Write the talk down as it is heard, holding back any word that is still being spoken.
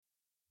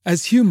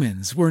As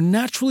humans, we're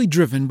naturally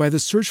driven by the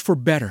search for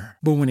better.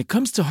 But when it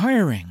comes to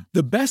hiring,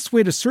 the best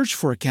way to search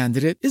for a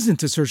candidate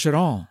isn't to search at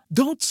all.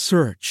 Don't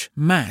search,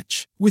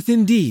 match with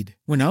Indeed.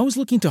 When I was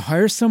looking to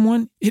hire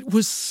someone, it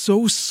was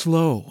so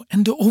slow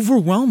and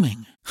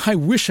overwhelming. I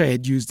wish I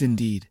had used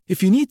Indeed.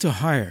 If you need to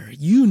hire,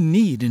 you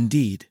need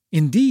Indeed.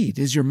 Indeed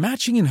is your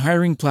matching and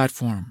hiring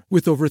platform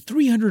with over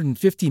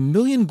 350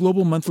 million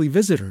global monthly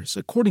visitors,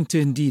 according to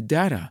Indeed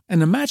data,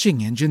 and a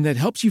matching engine that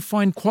helps you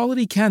find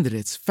quality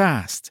candidates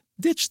fast.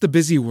 Ditch the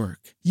busy work.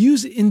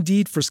 Use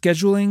Indeed for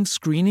scheduling,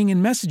 screening,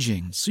 and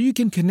messaging so you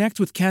can connect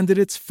with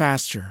candidates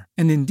faster.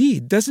 And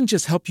Indeed doesn't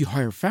just help you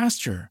hire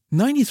faster.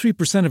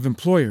 93% of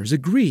employers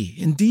agree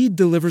Indeed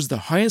delivers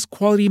the highest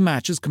quality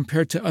matches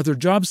compared to other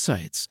job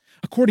sites,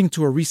 according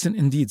to a recent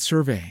Indeed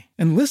survey.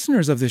 And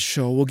listeners of this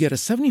show will get a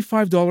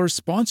 $75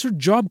 sponsored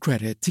job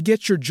credit to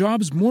get your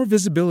jobs more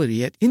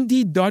visibility at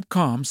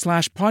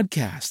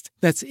Indeed.com/podcast.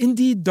 That's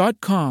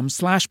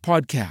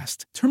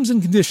Indeed.com/podcast. Terms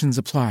and conditions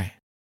apply.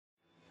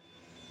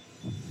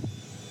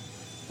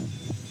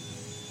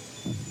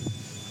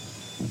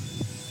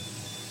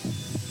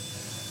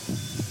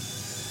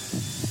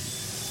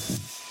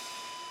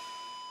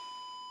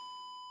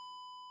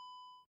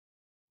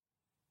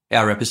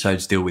 Our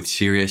episodes deal with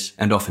serious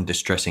and often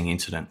distressing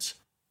incidents.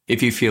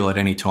 If you feel at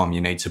any time you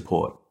need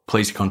support,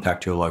 please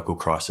contact your local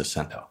crisis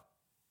centre.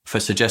 For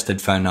suggested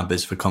phone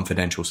numbers for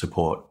confidential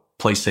support,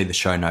 please see the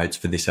show notes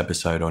for this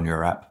episode on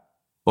your app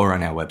or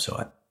on our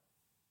website.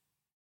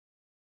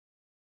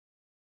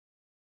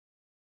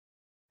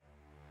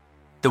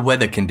 The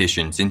weather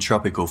conditions in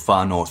tropical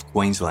far north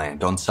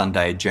Queensland on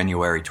Sunday,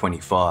 January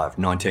 25,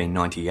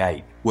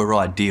 1998 were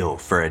ideal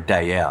for a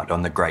day out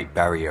on the Great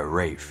Barrier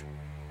Reef.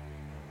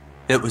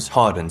 It was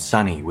hot and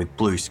sunny with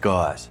blue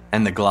skies,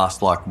 and the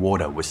glass-like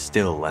water was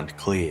still and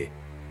clear.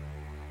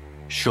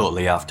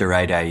 Shortly after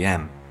 8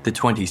 a.m, the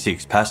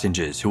 26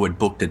 passengers who had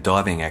booked a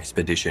diving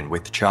expedition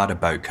with charter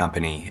boat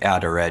company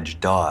Outer Edge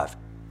Dive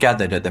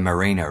gathered at the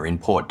marina in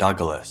Port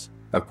Douglas,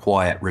 a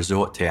quiet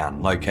resort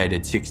town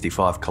located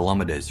 65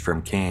 kilometres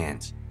from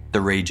Cairns,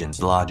 the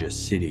region's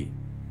largest city.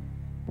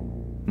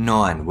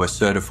 9 were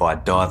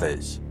certified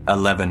divers,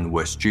 11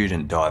 were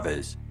student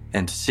divers,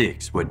 and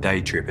 6 were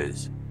day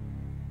trippers.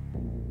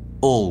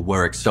 All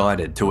were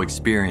excited to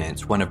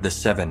experience one of the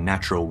 7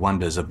 natural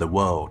wonders of the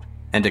world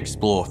and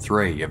explore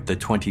 3 of the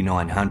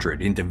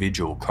 2,900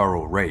 individual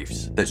coral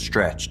reefs that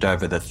stretched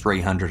over the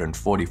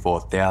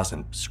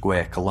 344,000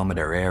 square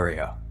kilometre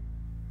area.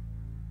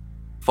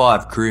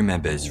 5 crew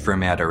members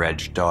from Outer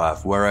Edge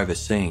Dive were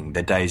overseeing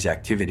the day's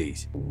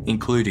activities,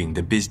 including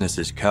the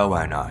business's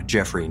co-owner,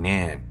 Jeffrey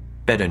Nan,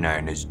 better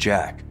known as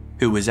Jack,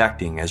 who was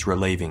acting as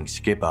relieving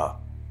skipper.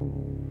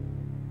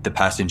 The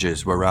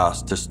passengers were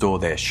asked to store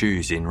their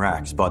shoes in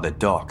racks by the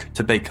dock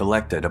to be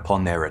collected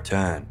upon their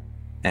return,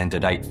 and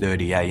at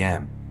 8:30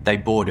 a.m, they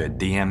boarded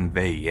the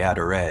MV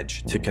Outer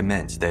Edge to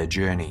commence their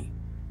journey.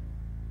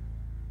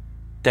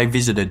 They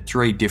visited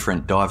 3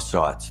 different dive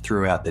sites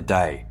throughout the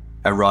day,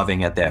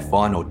 arriving at their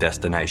final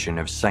destination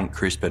of St.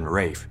 Crispin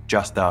Reef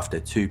just after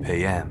 2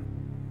 p.m.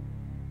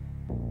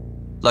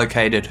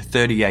 Located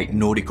 38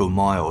 nautical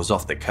miles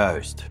off the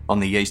coast, on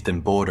the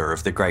eastern border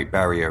of the Great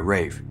Barrier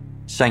Reef,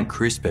 St.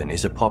 Crispin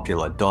is a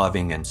popular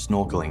diving and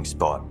snorkelling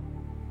spot.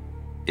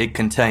 It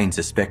contains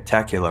a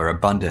spectacular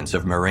abundance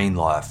of marine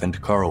life and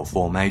coral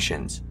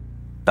formations,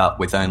 but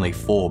with only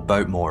 4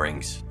 boat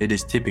moorings, it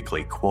is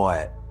typically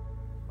quiet.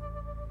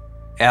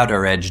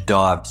 Outer Edge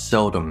Dive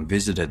seldom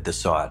visited the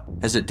site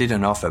as it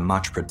didn't offer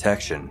much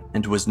protection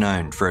and was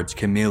known for its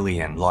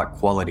chameleon-like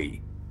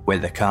quality, where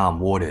the calm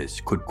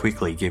waters could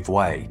quickly give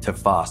way to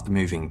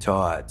fast-moving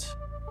tides.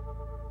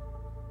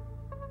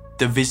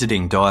 The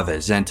visiting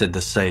divers entered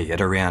the sea at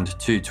around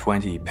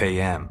 2:20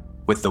 p.m,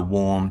 with the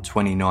warm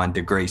 29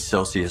 degrees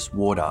Celsius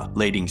water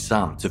leading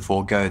some to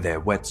forego their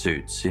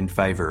wetsuits in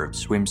favour of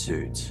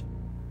swimsuits.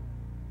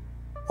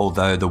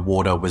 Although the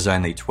water was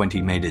only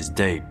 20 metres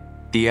deep,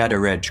 the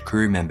Outer Edge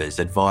crew members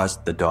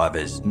advised the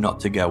divers not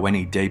to go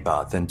any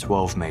deeper than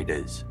 12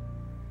 metres.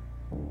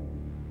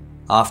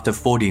 After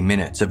 40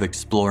 minutes of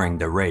exploring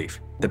the reef,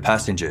 the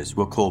passengers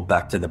were called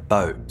back to the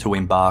boat to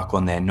embark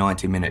on their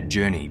 90-minute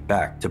journey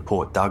back to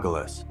Port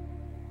Douglas.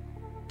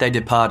 They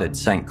departed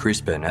St.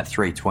 Crispin at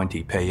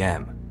 3:20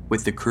 p.m,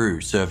 with the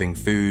crew serving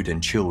food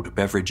and chilled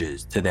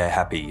beverages to their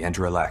happy and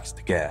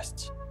relaxed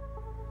guests.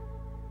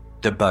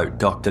 The boat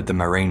docked at the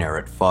marina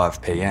at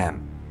 5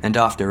 p.m, and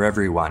after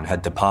everyone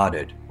had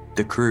departed,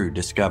 the crew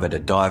discovered a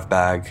dive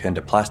bag and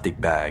a plastic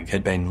bag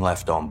had been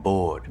left on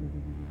board.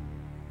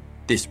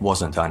 This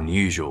wasn't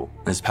unusual,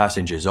 as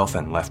passengers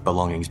often left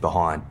belongings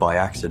behind by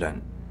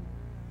accident.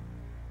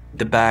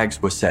 The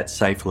bags were set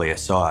safely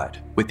aside,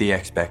 with the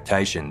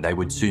expectation they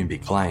would soon be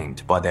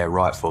claimed by their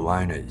rightful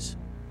owners.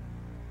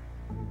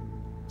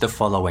 The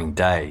following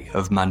day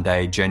of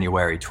Monday,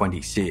 January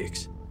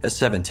 26, a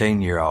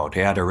 17-year-old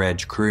Outer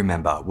Edge crew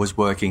member was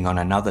working on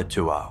another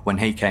tour when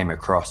he came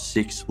across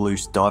 6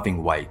 loose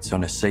diving weights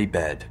on a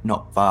seabed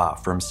not far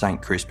from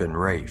St. Crispin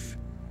Reef.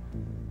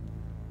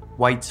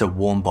 Weights are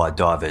worn by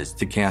divers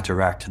to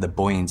counteract the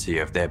buoyancy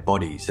of their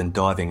bodies and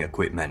diving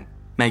equipment,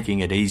 making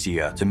it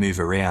easier to move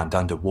around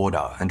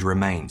underwater and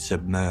remain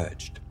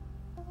submerged.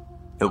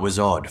 It was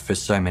odd for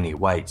so many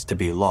weights to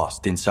be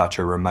lost in such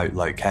a remote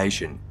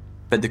location,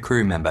 but the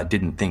crew member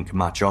didn't think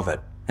much of it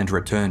and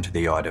returned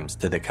the items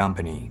to the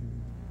company.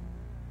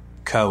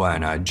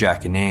 Co-owner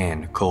Jack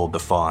Nairn called the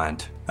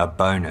find a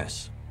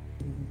bonus.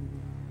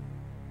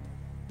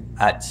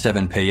 At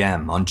 7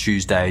 p.m. on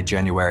Tuesday,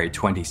 January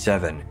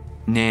 27,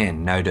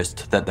 Nairn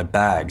noticed that the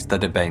bags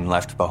that had been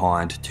left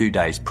behind 2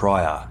 days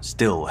prior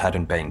still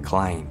hadn't been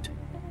claimed.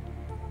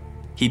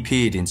 He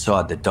peered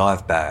inside the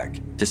dive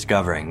bag,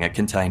 discovering it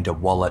contained a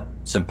wallet,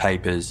 some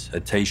papers, a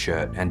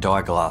t-shirt and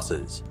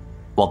eyeglasses,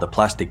 while the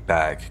plastic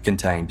bag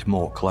contained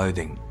more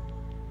clothing.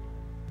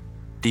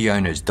 The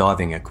owner's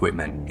diving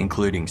equipment,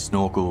 including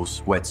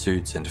snorkels,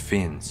 wetsuits and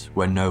fins,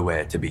 were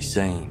nowhere to be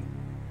seen.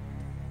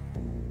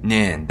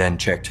 Nairn then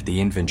checked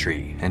the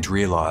inventory and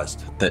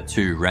realised that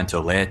 2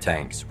 rental air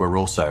tanks were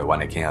also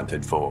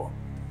unaccounted for.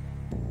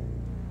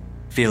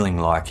 Feeling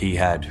like he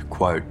had,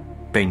 quote,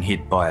 been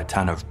hit by a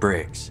ton of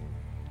bricks,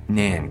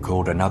 Nairn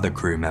called another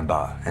crew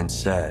member and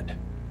said,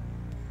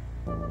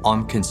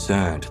 "I'm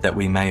concerned that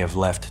we may have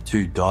left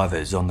 2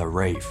 divers on the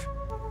reef.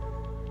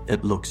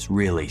 It looks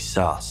really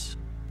sus."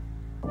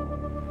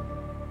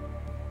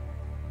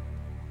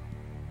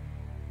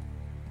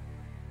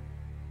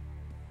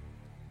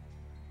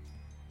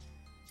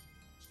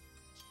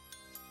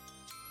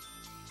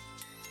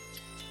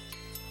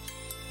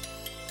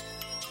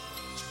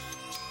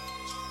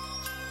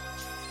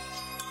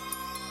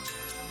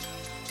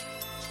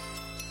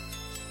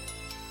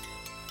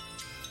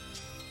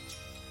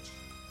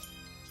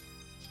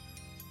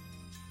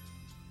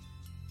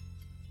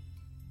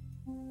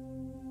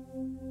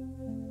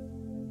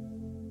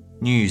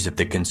 News of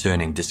the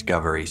concerning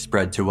discovery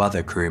spread to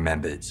other crew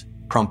members,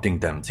 prompting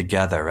them to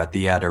gather at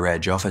the Outer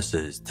Edge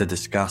offices to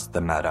discuss the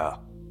matter.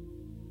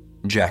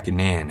 Jack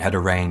Nairn had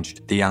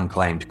arranged the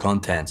unclaimed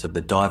contents of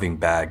the diving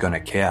bag on a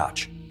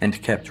couch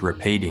and kept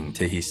repeating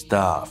to his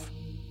staff,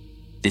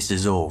 "This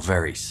is all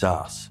very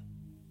sus."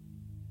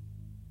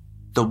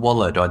 The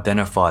wallet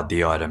identified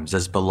the items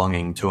as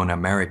belonging to an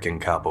American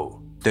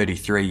couple,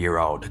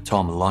 33-year-old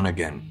Tom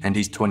Lonergan and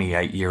his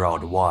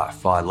 28-year-old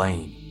wife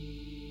Eileen.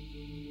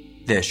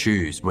 Their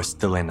shoes were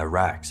still in the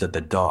racks at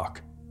the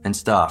dock, and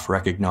staff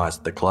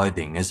recognised the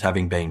clothing as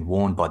having been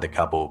worn by the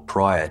couple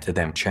prior to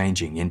them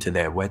changing into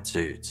their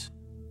wetsuits.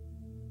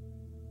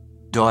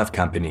 Dive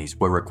companies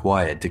were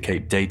required to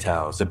keep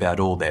details about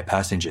all their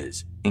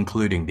passengers,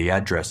 including the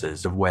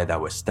addresses of where they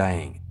were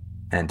staying,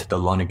 and the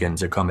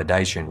Lonergans'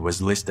 accommodation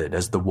was listed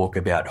as the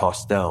Walkabout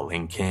Hostel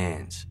in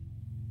Cairns.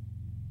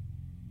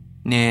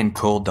 Nairn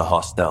called the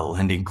hostel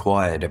and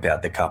inquired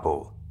about the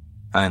couple,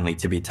 only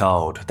to be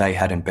told they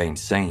hadn't been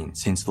seen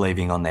since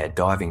leaving on their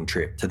diving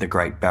trip to the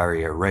Great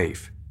Barrier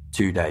Reef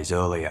 2 days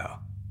earlier.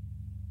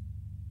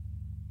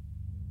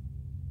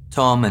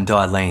 Tom and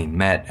Eileen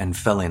met and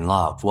fell in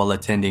love while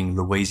attending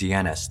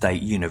Louisiana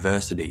State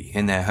University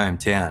in their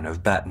hometown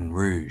of Baton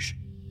Rouge.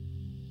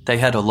 They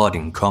had a lot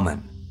in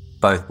common.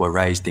 Both were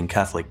raised in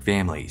Catholic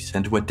families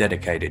and were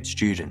dedicated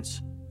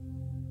students.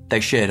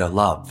 They shared a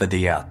love for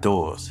the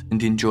outdoors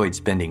and enjoyed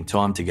spending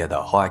time together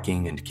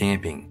hiking and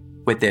camping,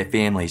 with their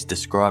families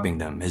describing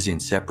them as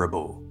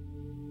inseparable.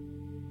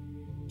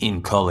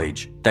 In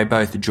college, they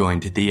both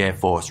joined the Air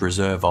Force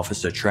Reserve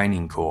Officer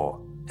Training Corps,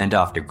 and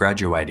after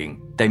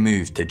graduating, they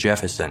moved to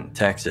Jefferson,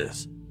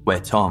 Texas, where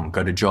Tom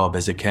got a job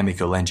as a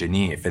chemical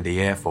engineer for the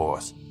Air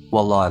Force,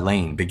 while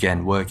Eileen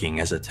began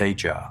working as a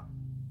teacher.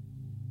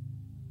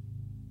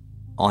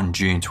 On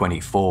June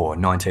 24,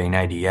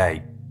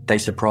 1988, they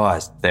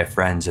surprised their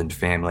friends and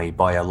family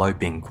by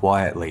eloping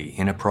quietly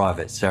in a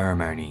private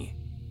ceremony.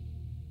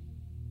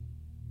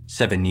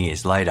 7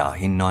 years later,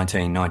 in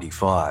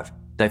 1995,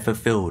 they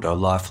fulfilled a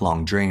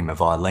lifelong dream of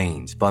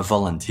Eileen's by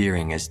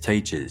volunteering as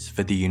teachers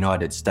for the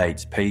United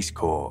States Peace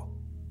Corps.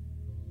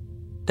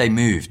 They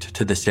moved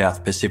to the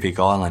South Pacific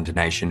island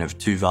nation of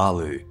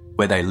Tuvalu,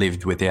 where they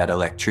lived without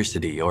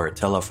electricity or a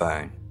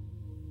telephone.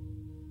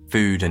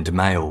 Food and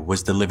mail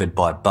was delivered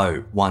by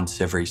boat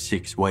once every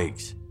 6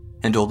 weeks,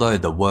 and although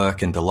the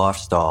work and the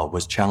lifestyle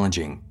was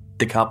challenging,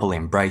 the couple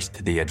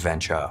embraced the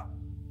adventure.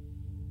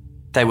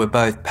 They were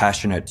both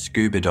passionate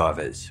scuba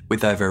divers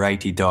with over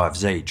 80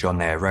 dives each on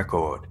their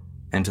record,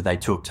 and they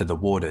took to the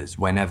waters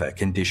whenever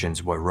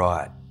conditions were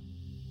right.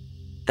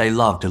 They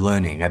loved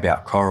learning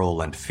about coral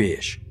and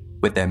fish,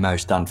 with their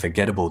most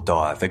unforgettable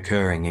dive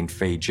occurring in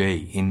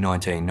Fiji in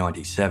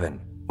 1997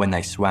 when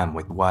they swam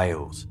with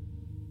whales.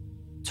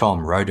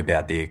 Tom wrote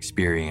about the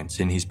experience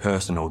in his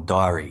personal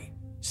diary,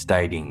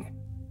 stating,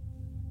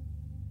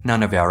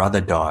 "None of our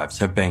other dives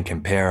have been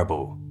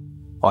comparable.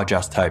 I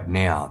just hope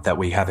now that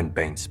we haven't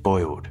been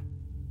spoiled."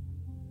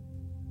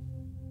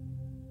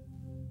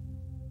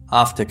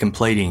 After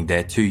completing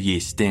their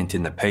 2-year stint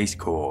in the Peace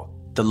Corps,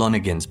 the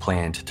Lonergans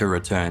planned to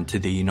return to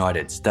the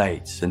United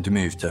States and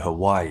move to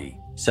Hawaii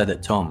so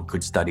that Tom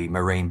could study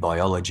marine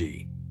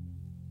biology.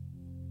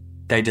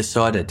 They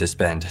decided to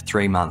spend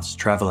 3 months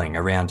travelling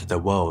around the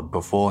world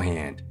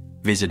beforehand,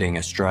 visiting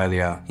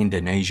Australia,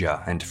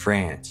 Indonesia and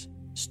France,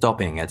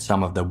 stopping at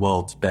some of the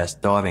world's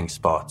best diving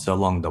spots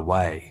along the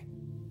way.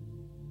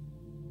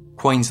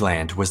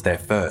 Queensland was their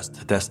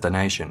first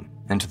destination,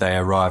 and they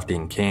arrived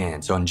in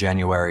Cairns on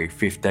January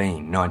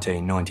 15,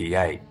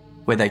 1998,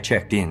 where they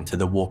checked in to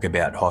the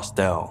Walkabout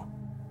Hostel.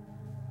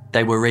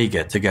 They were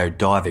eager to go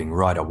diving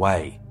right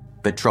away,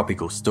 but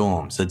tropical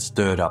storms had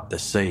stirred up the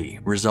sea,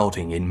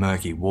 resulting in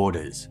murky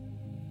waters.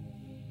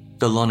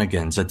 The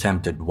Lonergans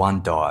attempted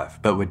one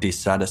dive but were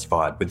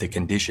dissatisfied with the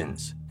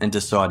conditions and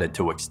decided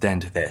to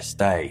extend their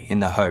stay in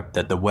the hope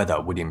that the weather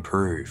would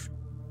improve.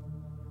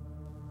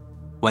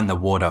 When the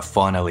water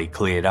finally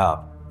cleared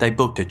up, they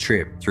booked a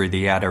trip through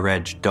the Outer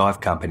Edge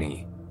Dive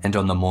Company, and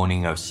on the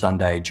morning of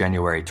Sunday,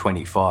 January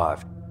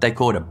 25, they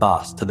caught a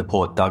bus to the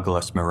Port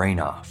Douglas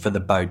Marina for the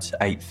boat's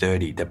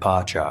 8:30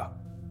 departure.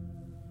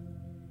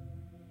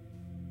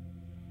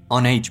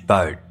 On each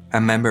boat,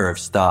 a member of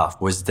staff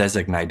was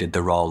designated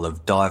the role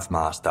of dive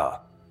master.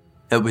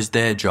 It was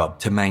their job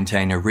to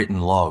maintain a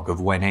written log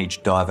of when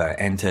each diver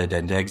entered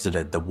and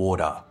exited the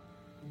water.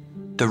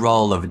 The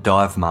role of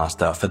dive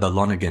master for the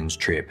Lonergans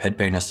trip had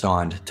been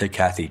assigned to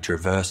Kathy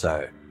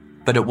Traverso,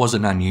 but it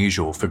wasn't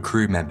unusual for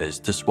crew members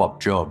to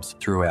swap jobs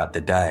throughout the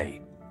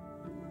day.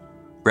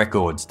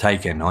 Records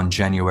taken on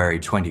January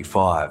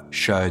 25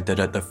 showed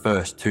that at the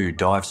first 2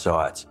 dive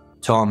sites,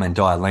 Tom and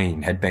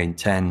Eileen had been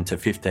 10 to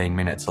 15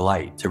 minutes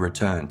late to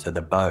return to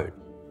the boat.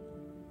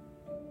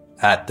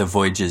 At the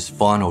voyage's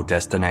final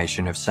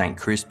destination of St.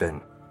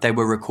 Crispin, they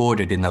were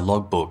recorded in the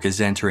logbook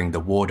as entering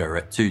the water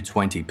at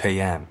 2:20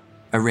 p.m,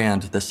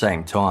 around the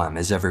same time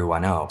as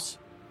everyone else,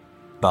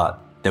 but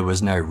there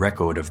was no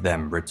record of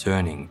them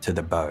returning to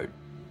the boat.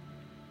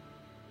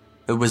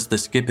 It was the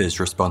skipper's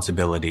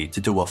responsibility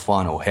to do a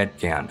final head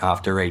count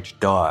after each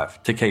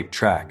dive to keep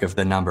track of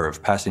the number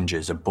of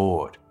passengers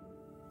aboard,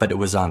 but it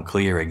was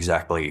unclear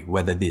exactly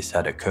whether this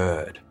had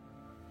occurred.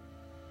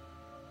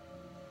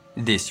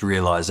 This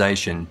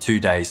realisation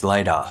 2 days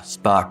later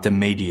sparked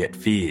immediate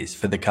fears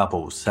for the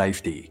couple's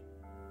safety.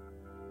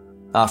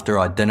 After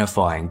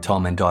identifying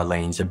Tom and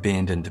Eileen's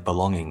abandoned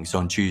belongings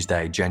on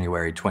Tuesday,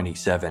 January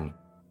 27,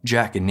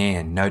 Jack and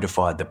Ann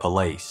notified the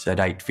police at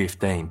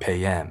 8:15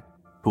 p.m,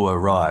 who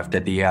arrived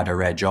at the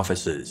Outer Edge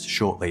offices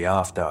shortly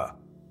after.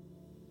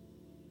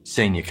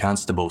 Senior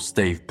Constable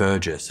Steve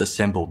Burgess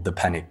assembled the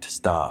panicked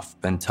staff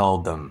and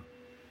told them,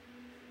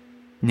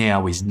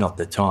 "Now is not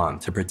the time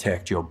to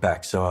protect your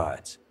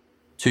backsides.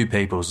 2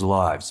 people's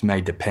lives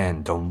may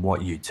depend on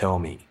what you tell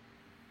me.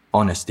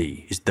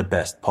 Honesty is the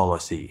best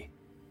policy."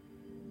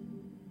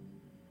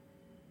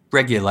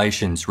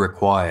 Regulations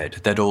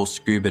required that all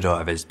scuba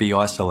divers be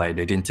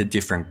isolated into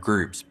different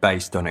groups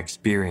based on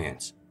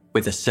experience,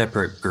 with a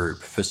separate group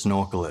for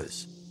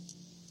snorkelers.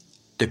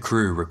 The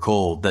crew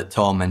recalled that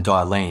Tom and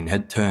Eileen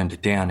had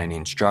turned down an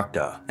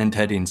instructor and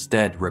had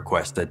instead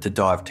requested to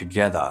dive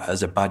together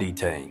as a buddy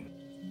team.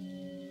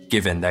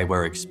 Given they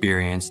were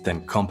experienced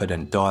and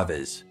competent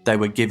divers, they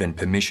were given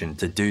permission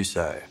to do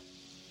so.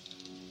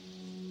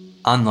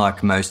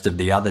 Unlike most of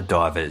the other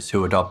divers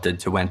who had opted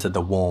to enter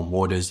the warm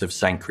waters of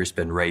St.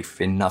 Crispin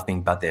Reef in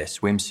nothing but their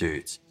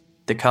swimsuits,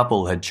 the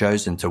couple had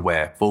chosen to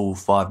wear full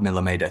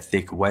 5mm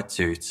thick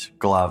wetsuits,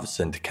 gloves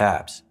and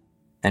caps,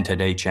 and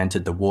had each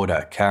entered the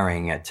water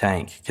carrying a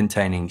tank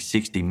containing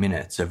 60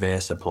 minutes of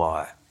air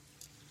supply.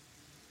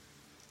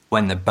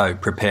 When the boat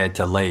prepared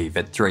to leave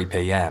at 3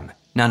 p.m,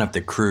 none of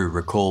the crew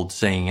recalled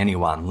seeing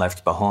anyone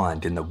left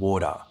behind in the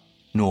water,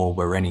 nor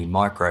were any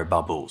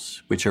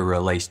microbubbles, which are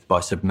released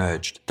by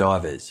submerged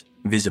divers,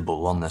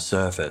 visible on the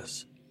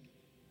surface.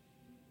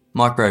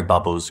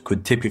 Microbubbles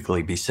could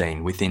typically be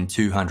seen within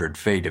 200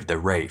 feet of the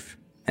reef,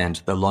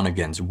 and the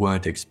Lonergans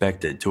weren't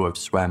expected to have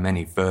swam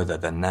any further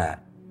than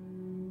that.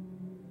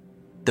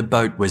 The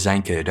boat was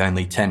anchored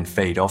only 10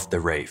 feet off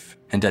the reef,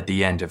 and at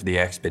the end of the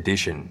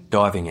expedition,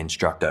 diving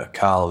instructor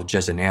Karl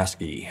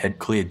Jesenowski had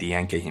cleared the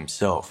anchor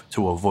himself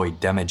to avoid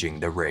damaging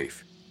the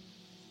reef.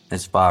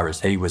 As far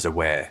as he was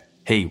aware,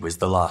 he was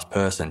the last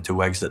person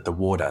to exit the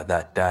water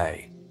that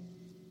day.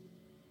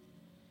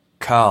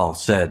 Karl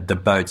said the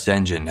boat's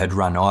engine had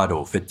run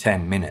idle for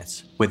 10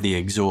 minutes, with the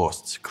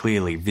exhausts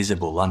clearly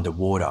visible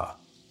underwater.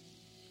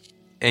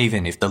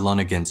 Even if the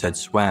Lonergans had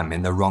swam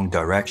in the wrong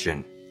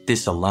direction,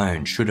 this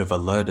alone should have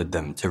alerted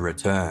them to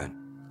return,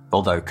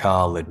 although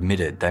Karl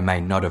admitted they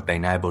may not have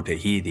been able to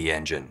hear the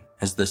engine,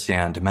 as the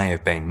sound may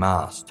have been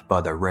masked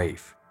by the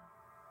reef.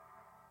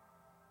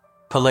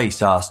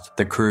 Police asked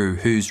the crew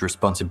whose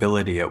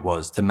responsibility it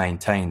was to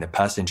maintain the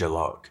passenger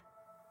log.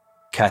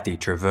 Kathy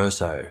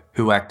Traverso,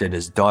 who acted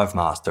as dive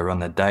master on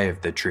the day of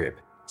the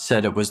trip,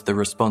 said it was the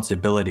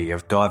responsibility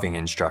of diving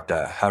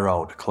instructor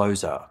Harold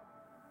Closer.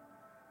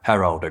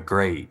 Harold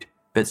agreed,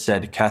 but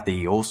said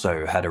Kathy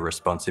also had a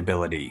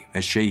responsibility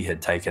as she had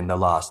taken the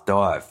last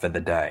dive for the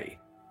day.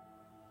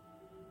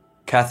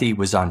 Kathy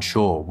was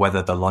unsure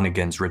whether the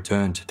Lonergans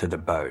returned to the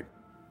boat,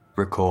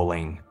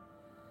 recalling,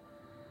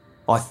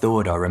 "I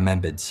thought I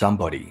remembered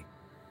somebody.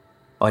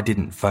 I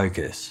didn't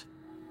focus.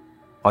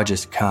 I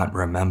just can't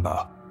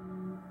remember.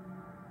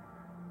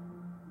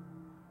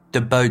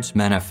 The boat's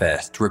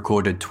manifest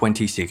recorded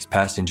 26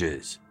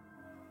 passengers.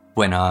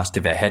 When asked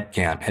if a head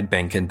count had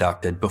been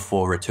conducted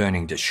before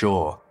returning to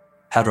shore,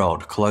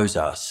 Harold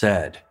Closer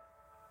said,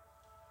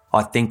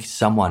 "I think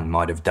someone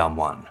might have done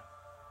one.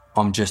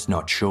 I'm just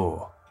not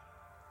sure."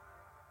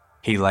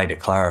 He later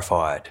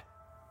clarified,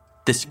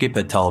 "The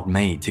skipper told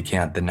me to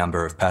count the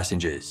number of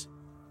passengers.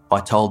 I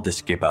told the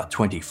skipper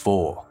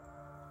 24.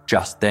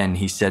 Just then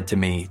he said to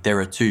me there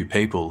are 2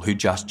 people who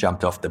just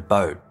jumped off the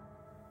boat.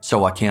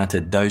 So I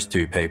counted those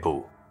 2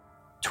 people.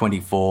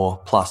 24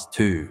 plus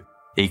 2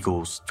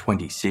 equals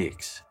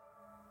 26.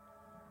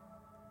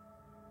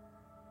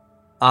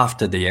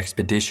 After the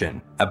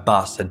expedition, a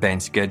bus had been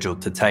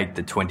scheduled to take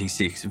the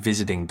 26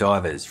 visiting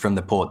divers from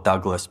the Port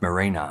Douglas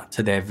Marina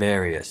to their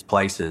various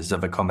places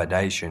of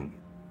accommodation.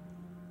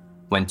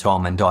 When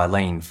Tom and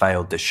Eileen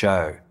failed to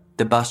show,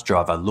 the bus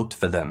driver looked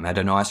for them at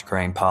an ice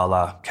cream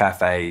parlour,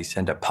 cafes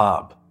and a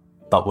pub,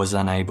 but was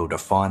unable to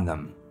find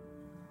them.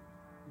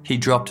 He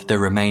dropped the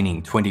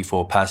remaining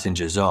 24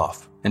 passengers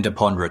off and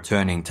upon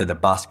returning to the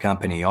bus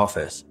company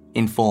office,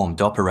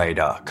 informed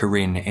operator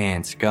Corinne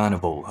Ann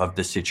Scarnival of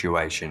the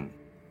situation.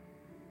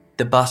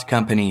 The bus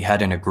company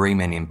had an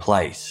agreement in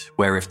place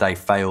where if they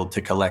failed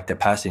to collect a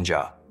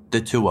passenger,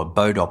 the tour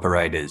boat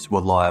operators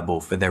were liable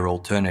for their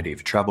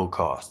alternative travel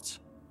costs.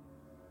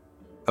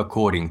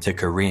 According to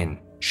Corinne,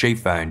 she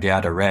phoned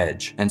Outer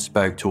Edge and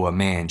spoke to a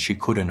man she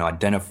couldn't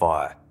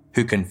identify,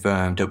 who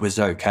confirmed it was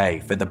okay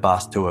for the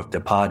bus to have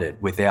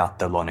departed without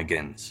the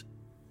Lonegans.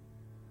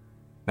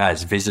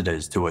 As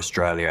visitors to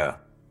Australia,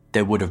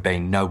 there would have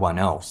been no one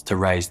else to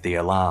raise the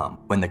alarm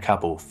when the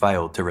couple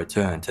failed to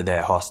return to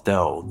their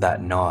hostel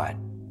that night.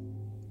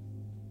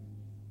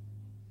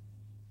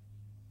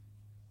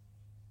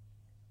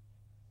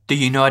 The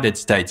United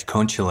States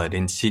Consulate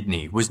in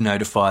Sydney was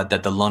notified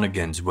that the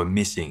Lonegans were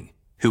missing,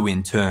 who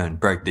in turn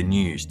broke the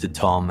news to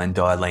Tom and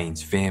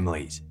Eileen's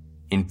families,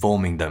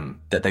 informing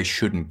them that they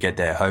shouldn't get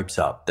their hopes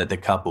up that the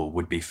couple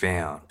would be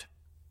found.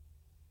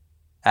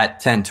 At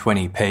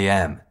 10:20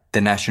 p.m, the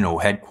national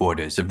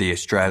headquarters of the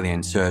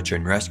Australian Search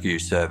and Rescue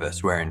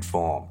Service were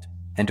informed,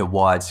 and a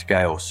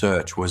wide-scale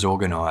search was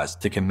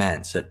organised to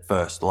commence at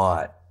first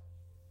light.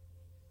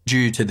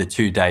 Due to the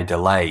 2-day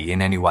delay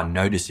in anyone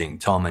noticing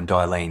Tom and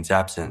Eileen's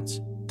absence,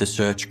 the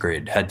search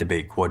grid had to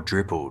be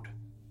quadrupled.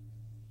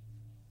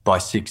 By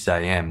 6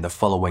 a.m. the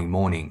following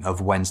morning of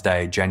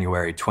Wednesday,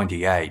 January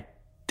 28,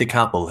 the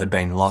couple had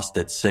been lost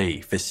at sea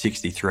for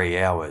 63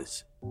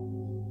 hours.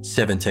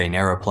 17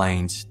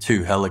 aeroplanes,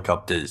 2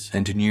 helicopters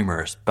and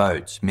numerous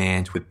boats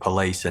manned with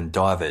police and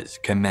divers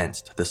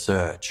commenced the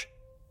search.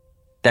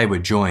 They were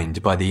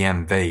joined by the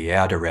MV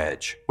Outer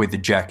Edge,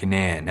 with Jack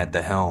Nairn at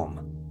the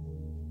helm.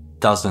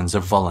 Dozens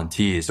of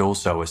volunteers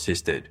also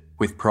assisted,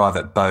 with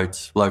private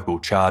boats, local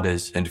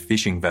charters and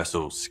fishing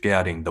vessels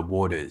scouting the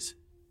waters.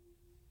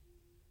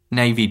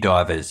 Navy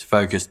divers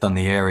focused on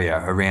the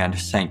area around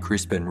St.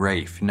 Crispin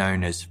Reef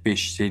known as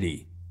Fish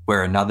City,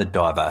 where another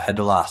diver had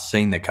last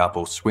seen the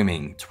couple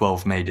swimming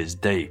 12 metres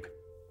deep.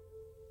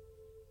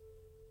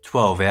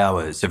 12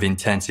 hours of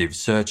intensive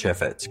search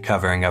efforts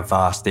covering a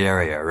vast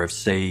area of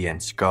sea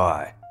and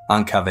sky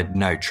uncovered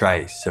no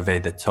trace of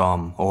either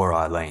Tom or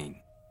Eileen.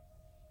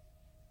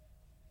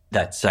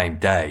 That same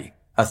day,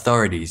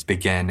 authorities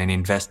began an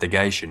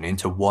investigation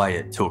into why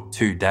it took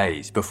 2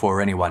 days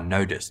before anyone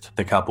noticed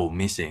the couple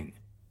missing.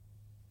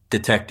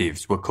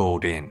 Detectives were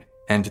called in,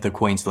 and the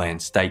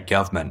Queensland State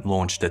Government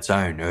launched its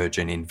own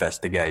urgent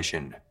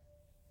investigation.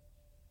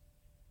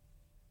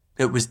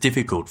 It was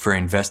difficult for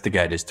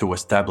investigators to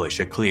establish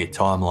a clear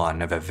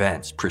timeline of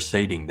events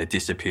preceding the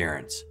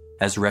disappearance,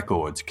 as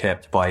records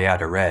kept by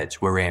Outer Edge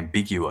were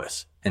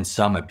ambiguous and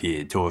some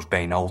appeared to have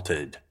been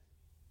altered.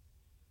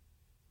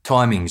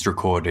 Timings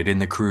recorded in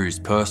the crew's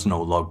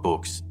personal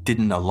logbooks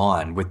didn't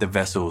align with the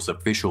vessel's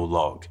official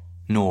log,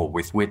 nor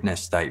with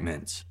witness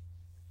statements.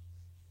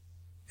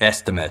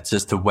 Estimates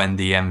as to when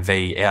the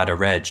MV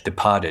Outer Edge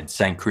departed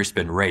St.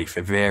 Crispin Reef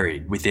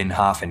varied within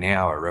half an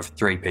hour of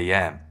 3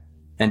 p.m,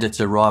 and its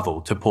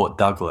arrival to Port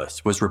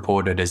Douglas was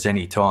reported as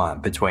any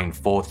time between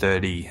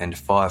 4:30 and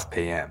 5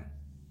 p.m.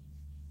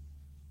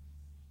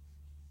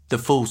 The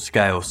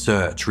full-scale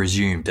search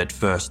resumed at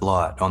first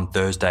light on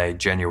Thursday,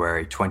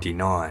 January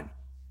 29.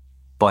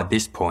 By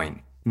this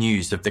point,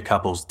 news of the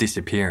couple's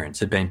disappearance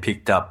had been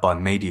picked up by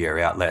media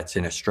outlets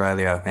in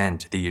Australia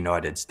and the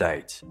United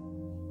States.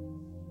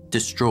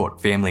 Distraught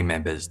family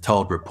members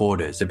told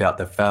reporters about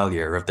the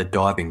failure of the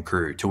diving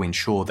crew to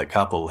ensure the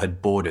couple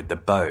had boarded the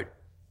boat,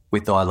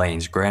 with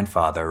Eileen's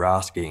grandfather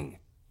asking,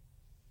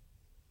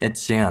 "It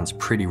sounds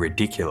pretty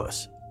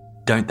ridiculous.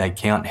 Don't they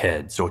count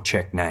heads or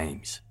check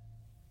names?"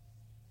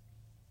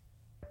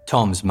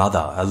 Tom's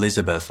mother,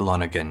 Elizabeth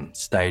Lonergan,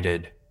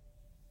 stated,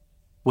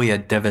 "We are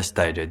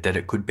devastated that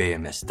it could be a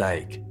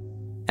mistake.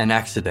 An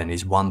accident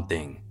is one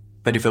thing,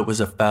 but if it was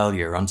a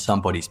failure on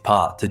somebody's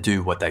part to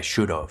do what they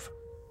should have,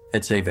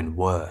 it's even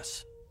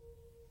worse."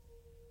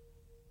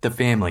 The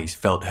families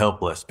felt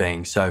helpless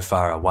being so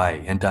far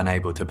away and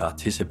unable to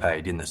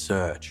participate in the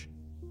search.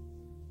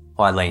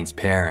 Eileen's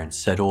parents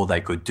said all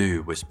they could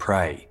do was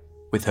pray,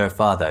 with her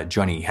father,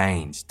 Johnny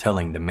Haynes,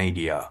 telling the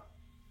media,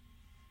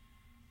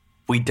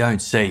 "We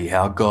don't see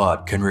how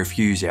God can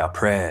refuse our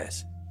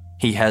prayers.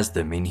 He has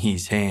them in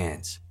his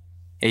hands.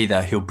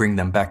 Either he'll bring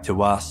them back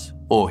to us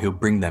or he'll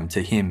bring them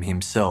to him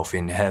himself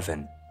in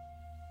heaven.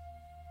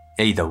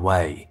 Either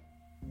way,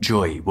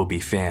 joy will be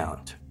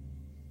found."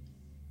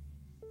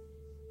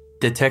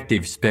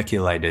 Detectives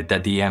speculated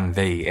that the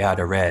MV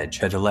Outer Edge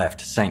had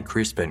left St.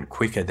 Crispin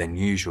quicker than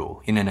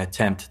usual in an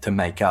attempt to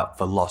make up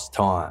for lost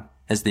time,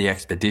 as the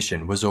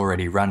expedition was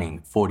already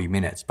running 40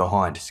 minutes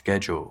behind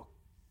schedule.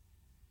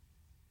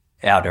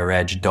 Outer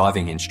Edge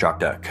diving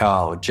instructor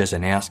Carl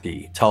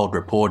Jesenowski told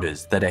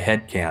reporters that a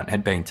head count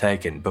had been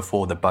taken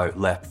before the boat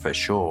left for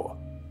shore,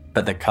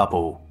 but the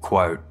couple,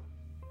 quote,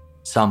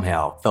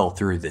 "somehow fell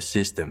through the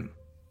system."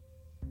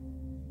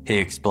 He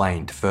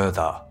explained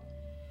further,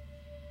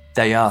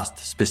 "They asked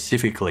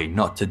specifically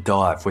not to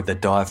dive with a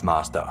dive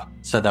master,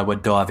 so they were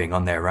diving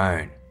on their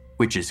own,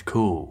 which is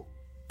cool,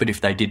 but if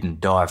they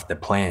didn't dive the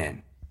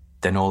plan,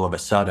 then all of a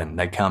sudden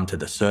they come to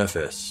the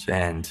surface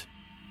and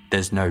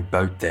there's no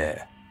boat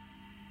there."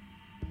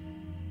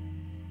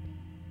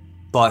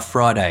 By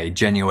Friday,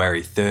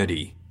 January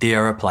 30, the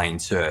aeroplane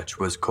search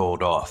was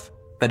called off,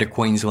 but a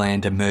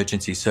Queensland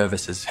Emergency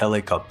Services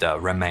helicopter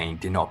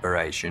remained in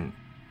operation.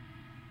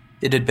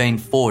 It had been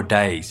 4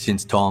 days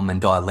since Tom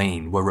and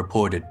Eileen were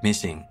reported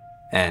missing,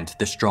 and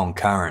the strong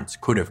currents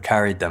could have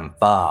carried them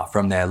far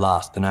from their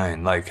last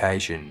known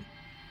location.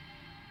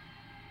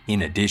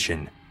 In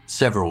addition,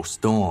 several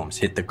storms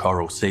hit the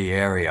Coral Sea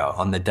area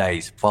on the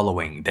days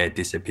following their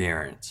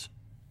disappearance.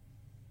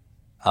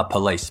 A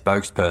police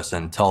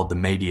spokesperson told the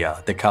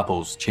media the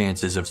couple's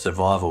chances of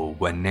survival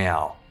were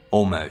now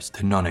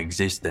almost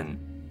non-existent.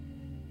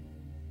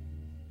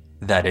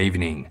 That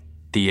evening,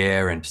 the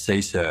air and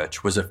sea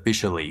search was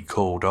officially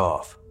called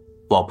off,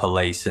 while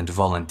police and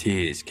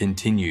volunteers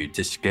continued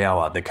to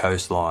scour the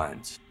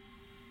coastlines.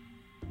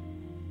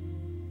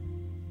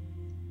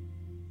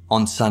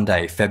 On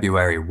Sunday,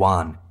 February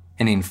 1,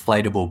 an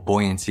inflatable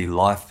buoyancy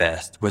life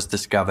vest was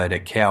discovered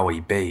at Cowie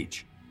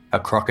Beach, a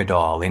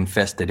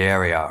crocodile-infested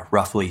area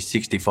roughly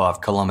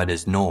 65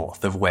 kilometres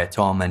north of where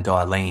Tom and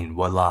Eileen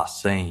were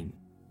last seen.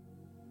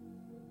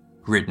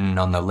 Written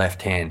on the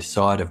left-hand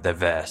side of the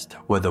vest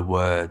were the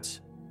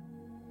words,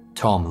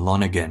 "Tom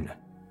Lonergan,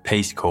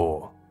 Peace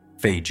Corps,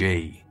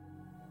 Fiji."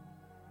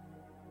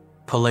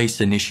 Police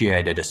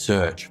initiated a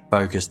search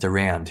focused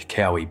around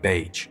Cowie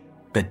Beach,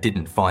 but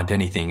didn't find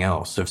anything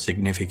else of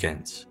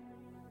significance.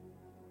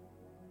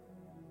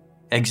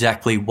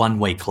 Exactly 1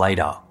 week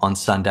later, on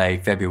Sunday,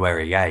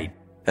 February 8,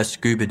 a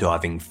scuba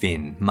diving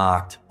fin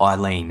marked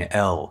Eileen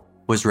L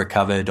was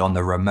recovered on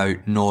the remote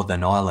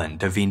northern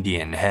island of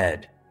Indian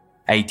Head,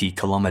 80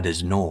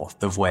 kilometres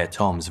north of where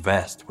Tom's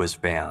vest was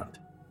found.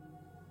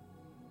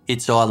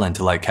 Its island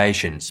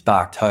location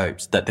sparked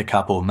hopes that the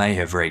couple may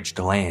have reached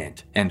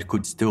land and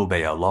could still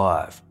be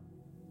alive.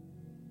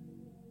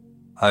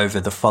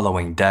 Over the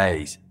following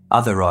days,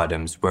 other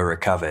items were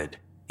recovered,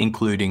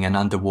 including an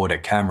underwater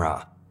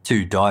camera,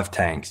 2 dive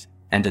tanks,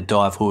 and a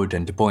dive hood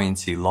and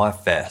buoyancy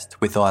life vest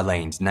with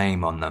Eileen's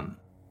name on them.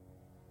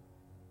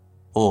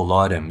 All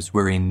items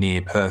were in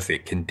near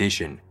perfect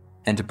condition,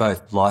 and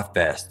both life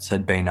vests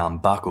had been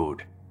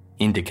unbuckled,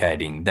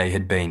 indicating they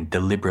had been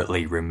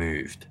deliberately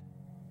removed.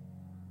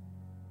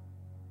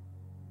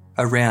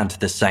 Around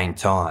the same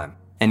time,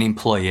 an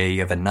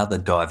employee of another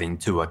diving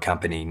tour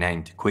company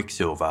named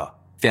Quicksilver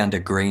found a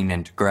green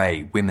and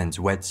grey women's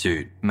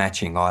wetsuit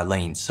matching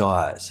Eileen's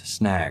size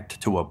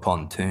snagged to a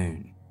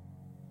pontoon.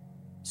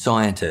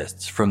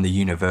 Scientists from the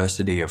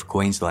University of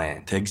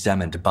Queensland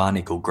examined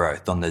barnacle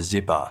growth on the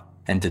zipper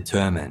and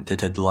determined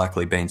it had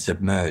likely been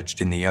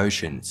submerged in the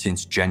ocean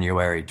since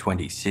January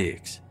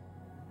 26.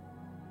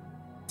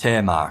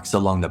 Tear marks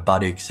along the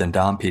buttocks and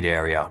armpit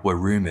area were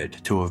rumoured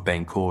to have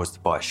been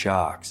caused by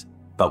sharks,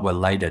 but were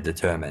later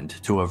determined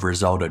to have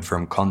resulted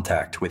from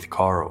contact with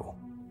coral.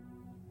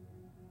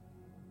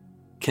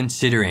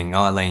 Considering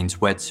Eileen's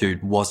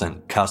wetsuit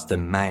wasn't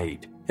custom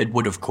made, it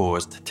would have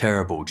caused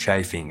terrible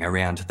chafing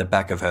around the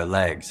back of her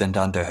legs and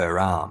under her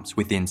arms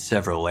within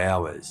several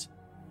hours.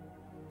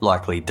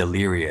 Likely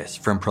delirious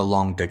from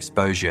prolonged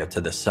exposure to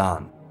the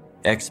sun,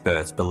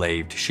 experts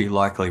believed she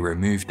likely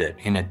removed it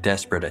in a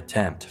desperate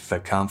attempt for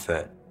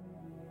comfort.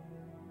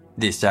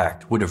 This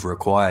act would have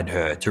required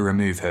her to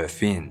remove her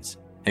fins,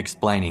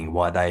 explaining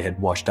why they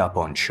had washed up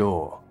on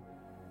shore.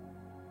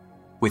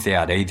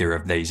 Without either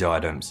of these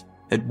items,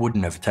 it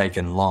wouldn't have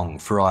taken long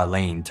for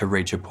Eileen to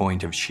reach a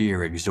point of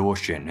sheer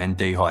exhaustion and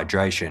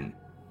dehydration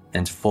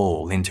and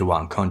fall into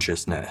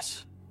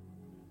unconsciousness.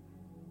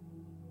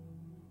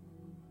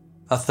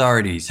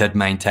 Authorities had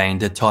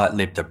maintained a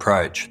tight-lipped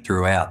approach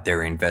throughout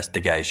their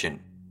investigation,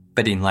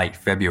 but in late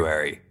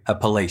February, a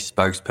police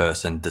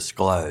spokesperson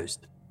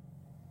disclosed,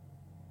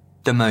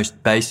 "The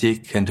most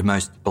basic and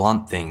most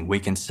blunt thing we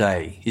can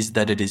say is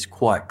that it is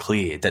quite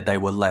clear that they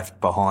were left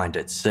behind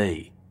at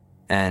sea,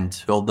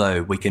 and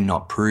although we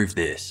cannot prove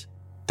this,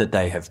 that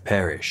they have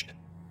perished.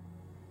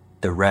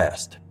 The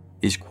rest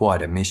is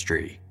quite a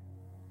mystery.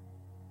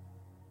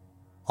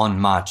 On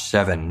March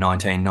 7,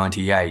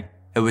 1998,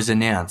 it was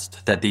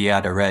announced that the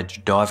Outer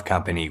Edge Dive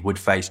Company would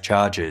face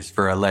charges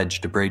for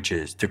alleged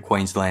breaches to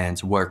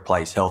Queensland's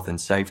workplace health and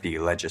safety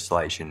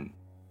legislation.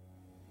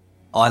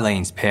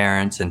 Eileen's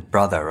parents and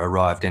brother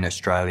arrived in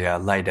Australia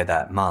later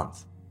that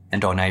month,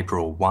 and on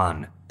April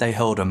 1, they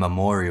held a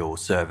memorial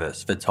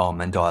service for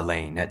Tom and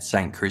Eileen at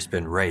St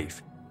Crispin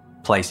Reef,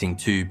 placing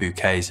 2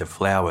 bouquets of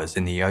flowers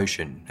in the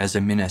ocean as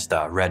a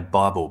minister read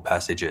Bible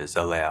passages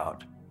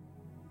aloud.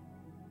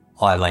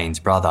 Eileen's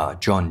brother,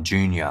 John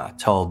Jr.,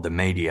 told the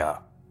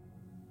media,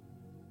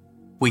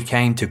 "We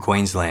came to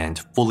Queensland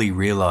fully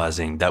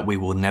realising that we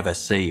will never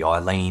see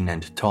Eileen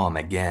and Tom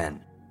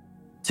again.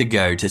 To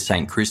go to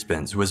St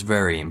Crispin's was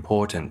very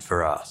important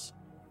for us.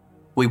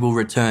 We will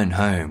return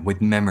home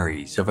with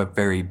memories of a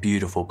very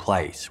beautiful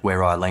place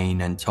where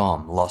Eileen and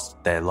Tom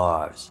lost their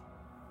lives,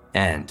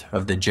 and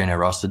of the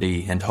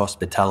generosity and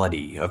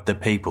hospitality of the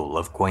people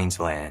of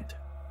Queensland."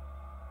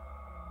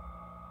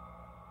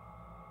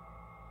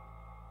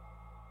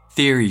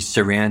 Theories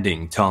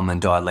surrounding Tom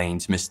and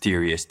Eileen's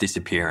mysterious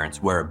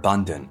disappearance were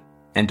abundant,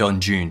 and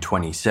on June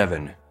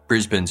 27,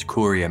 Brisbane's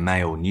Courier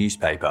Mail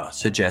newspaper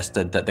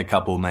suggested that the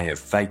couple may have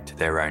faked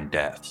their own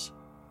deaths.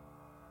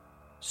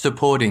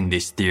 Supporting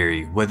this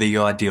theory were the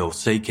ideal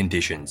sea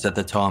conditions at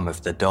the time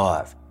of the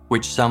dive,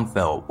 which some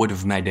felt would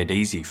have made it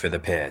easy for the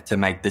pair to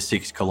make the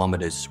 6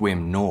 kilometres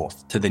swim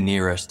north to the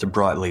nearest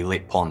brightly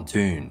lit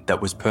pontoon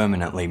that was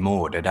permanently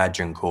moored at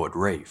Agincourt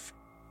Reef.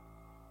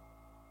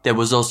 There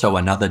was also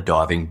another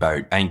diving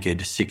boat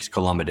anchored 6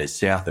 kilometres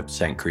south of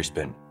St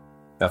Crispin,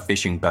 a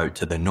fishing boat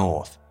to the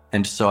north,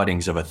 and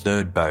sightings of a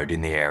third boat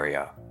in the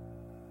area.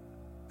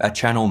 A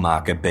channel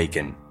marker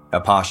beacon, a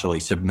partially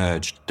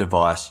submerged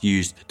device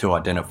used to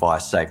identify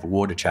safe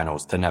water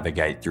channels to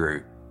navigate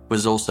through,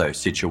 was also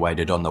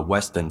situated on the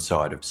western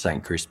side of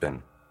St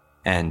Crispin,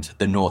 and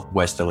the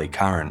northwesterly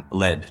current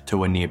led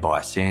to a nearby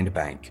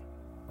sandbank.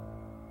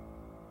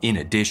 In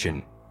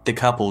addition, the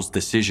couple's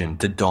decision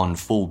to don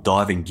full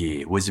diving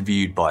gear was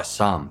viewed by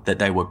some that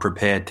they were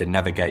prepared to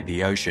navigate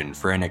the ocean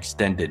for an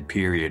extended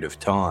period of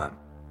time.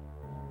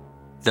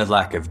 The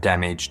lack of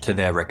damage to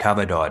their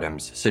recovered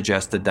items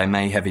suggested they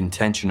may have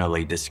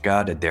intentionally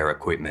discarded their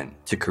equipment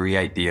to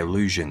create the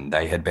illusion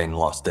they had been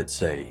lost at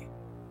sea.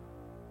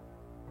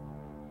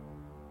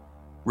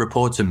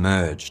 Reports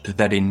emerged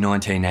that in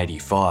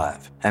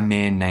 1985, a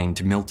man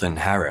named Milton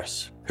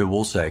Harris, who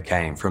also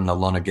came from the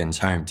Lonergans'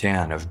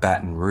 hometown of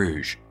Baton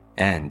Rouge,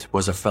 and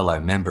was a fellow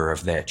member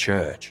of their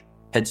church,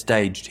 had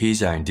staged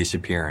his own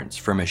disappearance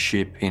from a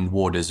ship in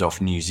waters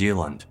off New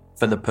Zealand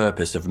for the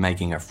purpose of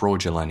making a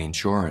fraudulent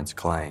insurance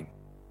claim.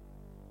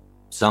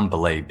 Some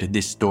believed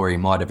this story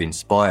might have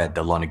inspired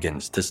the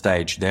Lonergans to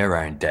stage their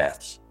own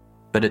deaths,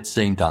 but it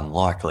seemed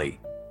unlikely,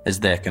 as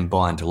their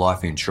combined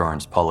life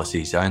insurance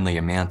policies only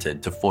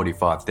amounted to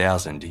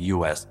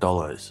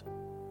 $45,000.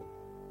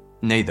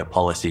 Neither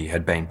policy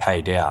had been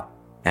paid out,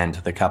 and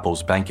the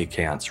couple's bank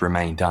accounts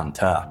remained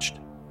untouched.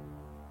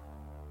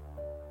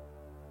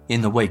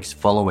 In the weeks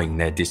following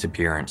their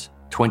disappearance,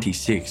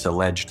 26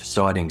 alleged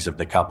sightings of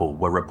the couple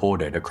were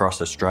reported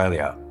across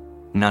Australia,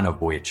 none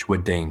of which were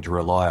deemed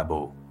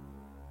reliable.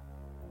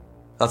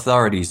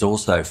 Authorities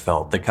also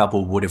felt the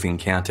couple would have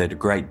encountered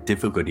great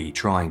difficulty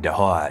trying to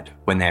hide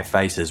when their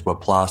faces were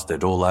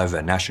plastered all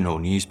over national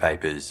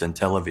newspapers and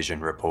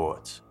television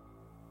reports.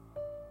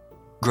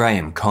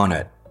 Graham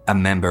Connett, a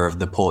member of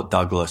the Port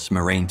Douglas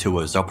Marine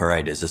Tours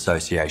Operators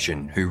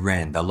Association who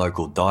ran the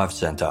local dive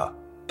centre,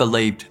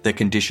 believed the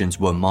conditions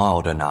were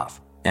mild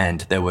enough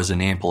and there was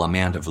an ample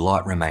amount of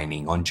light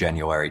remaining on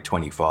January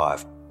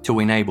 25 to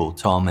enable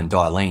Tom and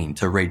Eileen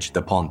to reach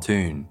the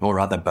pontoon or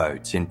other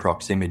boats in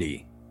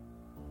proximity.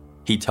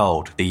 He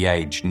told The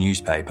Age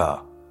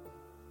newspaper,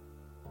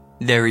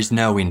 "There is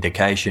no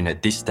indication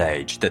at this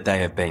stage that they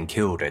have been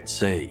killed at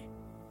sea.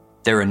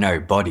 There are no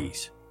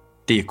bodies.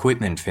 The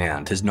equipment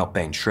found has not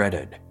been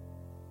shredded.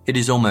 It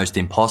is almost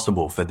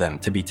impossible for them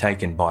to be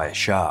taken by a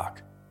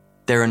shark.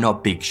 There are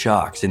not big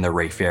sharks in the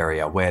reef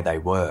area where they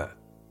were.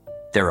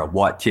 There are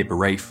white-tip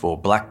reef or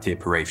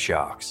black-tip reef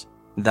sharks.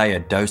 They are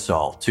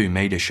docile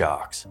 2-metre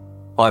sharks.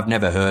 I've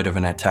never heard of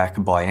an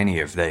attack by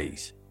any of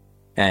these.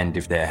 And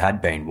if there had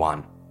been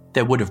one,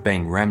 there would have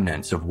been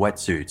remnants of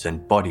wetsuits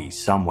and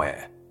bodies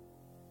somewhere.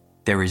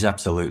 There is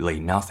absolutely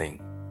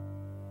nothing."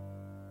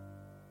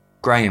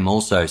 Graham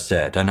also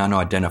said an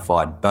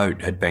unidentified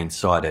boat had been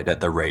sighted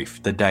at the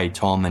reef the day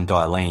Tom and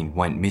Eileen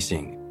went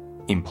missing,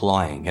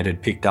 implying it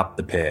had picked up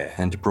the pair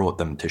and brought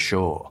them to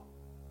shore.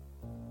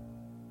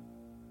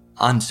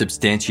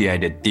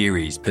 Unsubstantiated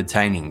theories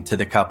pertaining to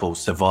the couple's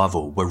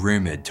survival were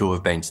rumoured to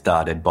have been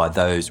started by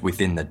those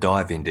within the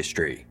dive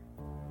industry.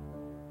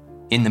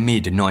 In the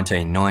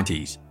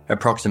mid-1990s,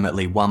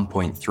 approximately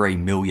 1.3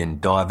 million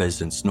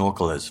divers and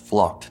snorkelers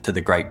flocked to the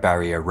Great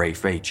Barrier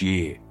Reef each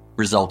year,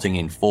 resulting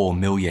in 4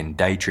 million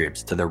day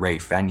trips to the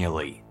reef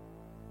annually.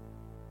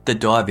 The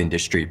dive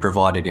industry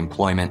provided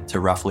employment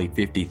to roughly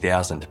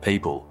 50,000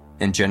 people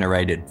and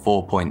generated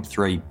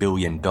 $4.3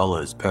 billion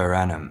per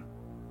annum.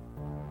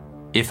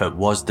 If it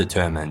was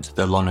determined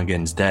the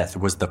Lonergan's death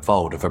was the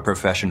fault of a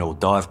professional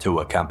dive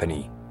tour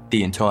company,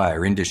 the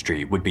entire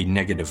industry would be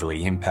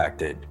negatively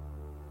impacted.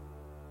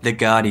 The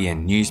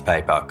Guardian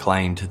newspaper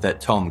claimed that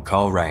Tom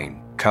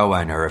Coleraine,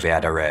 co-owner of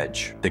Outer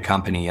Edge, the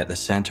company at the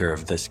centre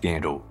of the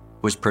scandal,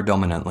 was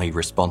predominantly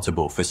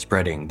responsible for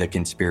spreading the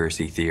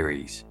conspiracy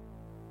theories.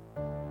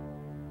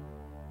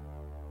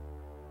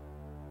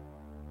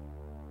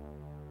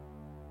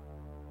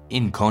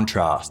 In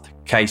contrast,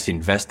 case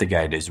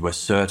investigators were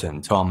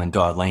certain Tom and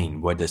Eileen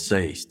were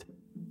deceased.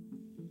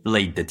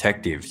 Lead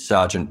detective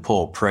Sergeant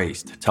Paul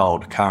Priest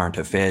told Current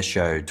Affairs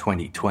Show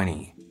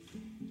 2020,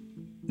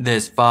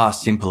 "There's far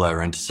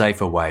simpler and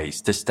safer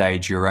ways to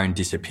stage your own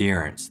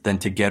disappearance than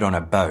to get on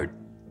a boat,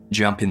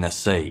 jump in the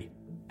sea,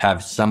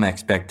 have some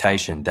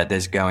expectation that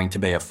there's going to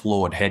be a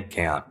flawed head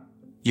count,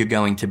 you're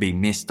going to be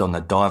missed on the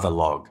diver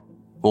log,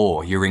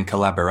 or you're in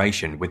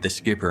collaboration with the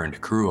skipper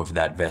and crew of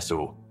that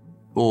vessel,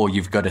 or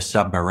you've got a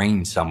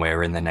submarine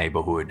somewhere in the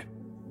neighbourhood."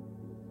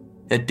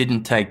 It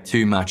didn't take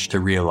too much to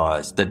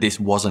realise that this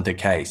wasn't a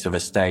case of a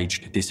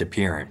staged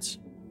disappearance.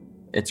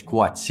 It's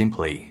quite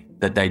simply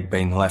that they'd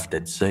been left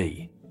at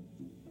sea.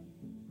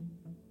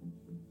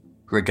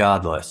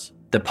 Regardless,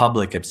 the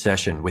public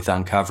obsession with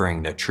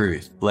uncovering the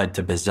truth led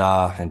to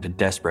bizarre and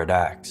desperate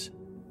acts.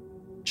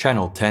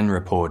 Channel 10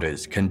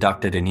 reporters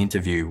conducted an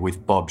interview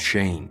with Bob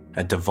Sheen,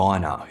 a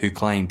diviner who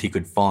claimed he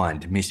could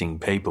find missing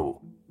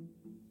people.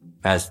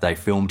 As they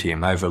filmed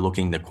him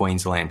overlooking the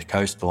Queensland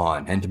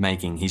coastline and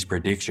making his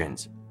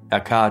predictions, a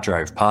car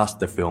drove past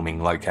the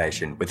filming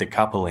location with a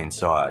couple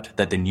inside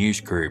that the news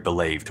crew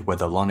believed were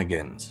the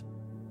Lonergans.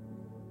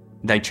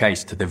 They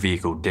chased the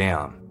vehicle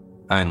down,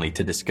 only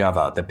to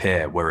discover the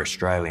pair were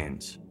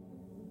Australians.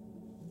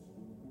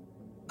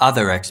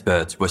 Other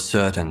experts were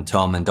certain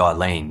Tom and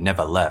Eileen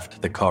never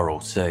left the Coral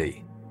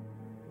Sea.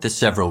 The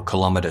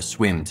several-kilometre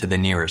swim to the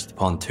nearest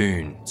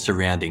pontoon,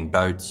 surrounding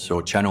boats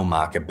or channel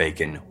marker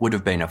beacon would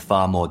have been a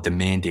far more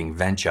demanding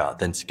venture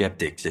than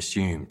skeptics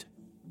assumed.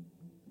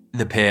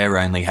 The pair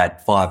only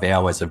had 5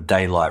 hours of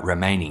daylight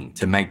remaining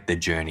to make the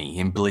journey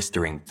in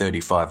blistering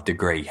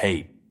 35-degree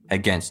heat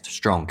against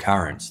strong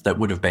currents that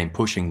would have been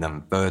pushing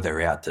them further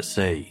out to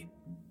sea.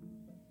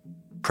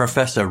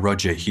 Professor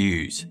Roger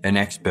Hughes, an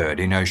expert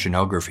in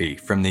oceanography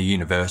from the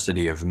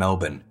University of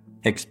Melbourne,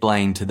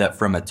 explained that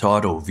from a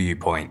tidal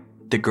viewpoint,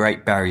 the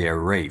Great Barrier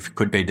Reef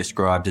could be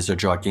described as a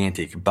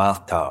gigantic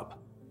bathtub.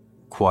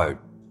 Quote,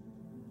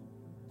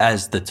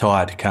 "As the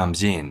tide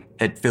comes in,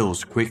 it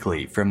fills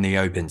quickly from the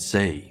open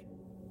sea.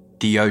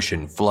 The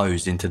ocean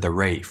flows into the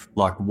reef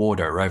like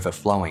water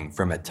overflowing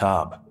from a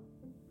tub.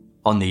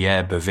 On the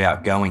ebb of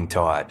outgoing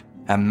tide,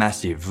 a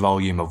massive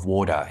volume of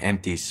water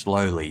empties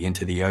slowly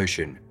into the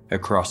ocean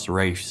across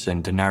reefs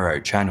and narrow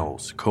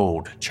channels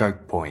called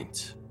choke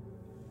points."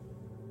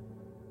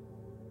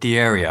 The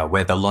area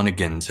where the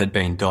Lonergans had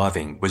been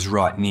diving was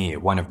right near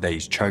one of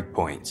these choke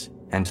points,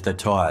 and the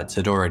tides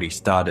had already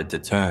started to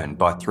turn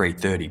by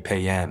 3:30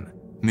 p.m,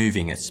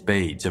 moving at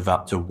speeds of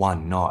up to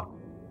 1 knot.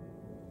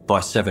 By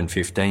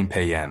 7:15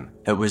 p.m,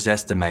 it was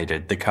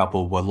estimated the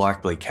couple were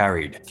likely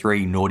carried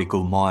 3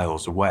 nautical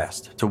miles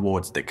west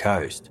towards the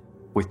coast,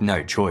 with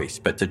no choice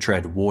but to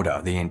tread water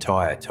the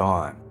entire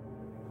time.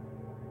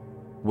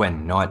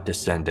 When night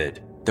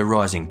descended, the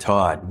rising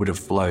tide would have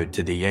flowed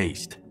to the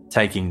east,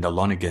 taking the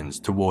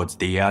Lonergans towards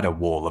the outer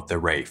wall of the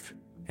reef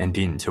and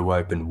into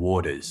open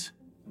waters.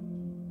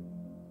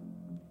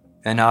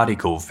 An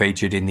article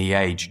featured in the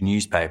Age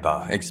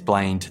newspaper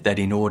explained that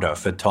in order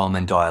for Tom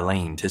and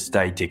Eileen to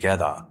stay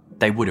together,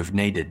 they would have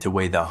needed to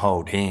either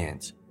hold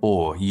hands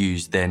or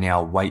use their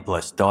now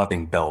weightless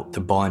diving belt to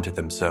bind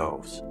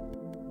themselves.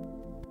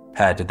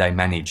 Had they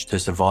managed to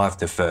survive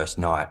the first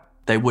night,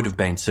 they would have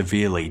been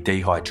severely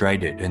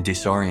dehydrated and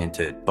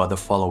disoriented by the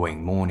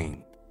following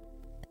morning.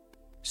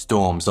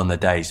 Storms on the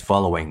days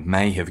following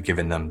may have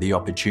given them the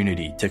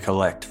opportunity to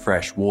collect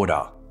fresh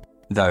water,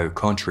 though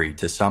contrary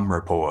to some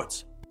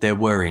reports, there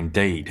were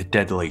indeed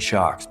deadly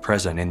sharks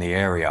present in the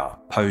area,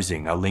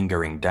 posing a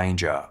lingering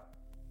danger.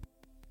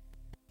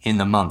 In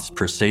the months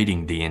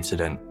preceding the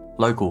incident,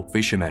 local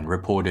fishermen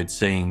reported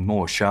seeing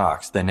more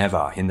sharks than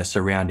ever in the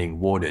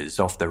surrounding waters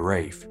off the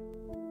reef.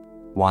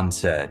 One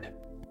said,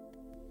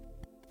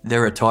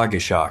 "There are tiger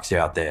sharks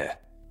out there.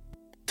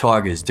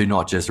 Tigers do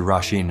not just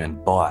rush in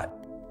and bite.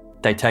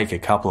 They take a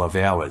couple of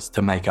hours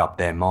to make up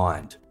their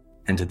mind,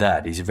 and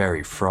that is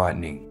very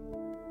frightening.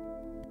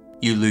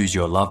 You lose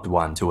your loved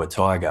one to a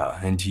tiger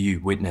and you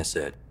witness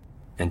it,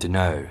 and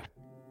know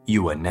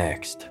you are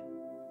next."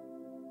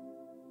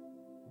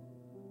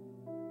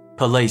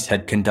 Police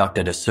had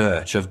conducted a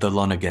search of the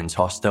Lonergans'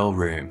 hostel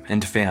room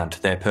and found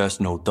their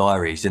personal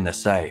diaries in the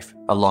safe,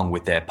 along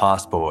with their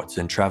passports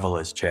and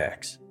travellers'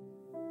 checks.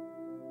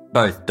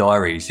 Both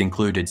diaries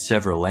included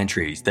several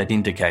entries that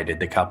indicated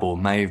the couple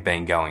may have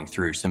been going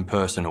through some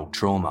personal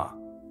trauma,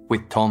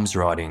 with Tom's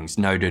writings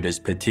noted as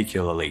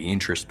particularly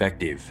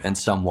introspective and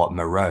somewhat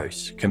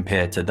morose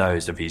compared to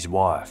those of his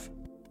wife.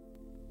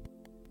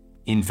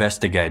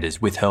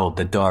 Investigators withheld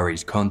the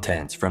diary's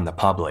contents from the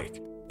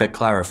public, but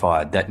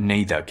clarified that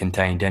neither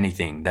contained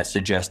anything that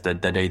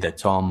suggested that either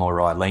Tom or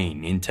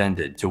Eileen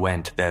intended to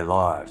end their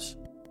lives.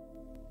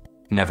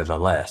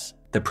 Nevertheless,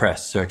 the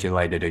press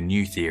circulated a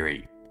new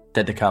theory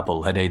that the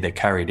couple had either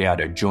carried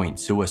out a joint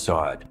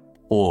suicide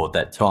or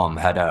that Tom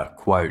had a,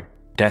 quote,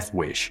 death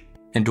wish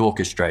and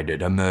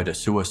orchestrated a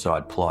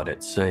murder-suicide plot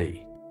at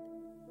sea.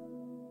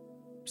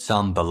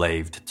 Some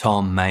believed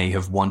Tom may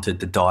have wanted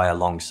to die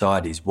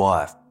alongside his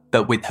wife,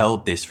 but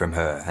withheld this from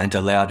her and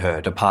allowed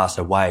her to pass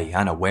away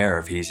unaware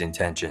of his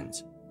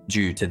intentions,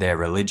 due to their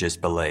religious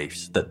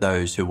beliefs that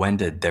those who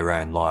ended their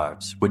own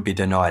lives would be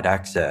denied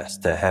access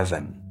to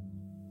heaven.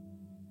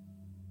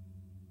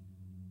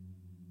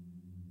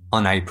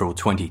 On April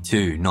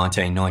 22,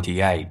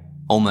 1998,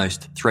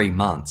 almost 3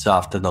 months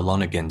after the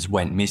Lonegans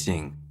went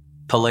missing,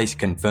 police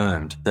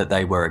confirmed that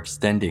they were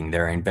extending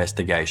their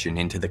investigation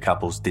into the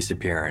couple's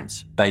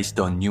disappearance based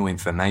on new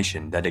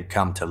information that had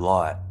come to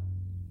light.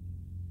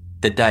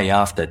 The day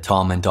after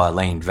Tom and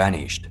Eileen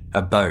vanished,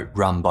 a boat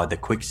run by the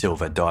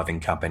Quicksilver Diving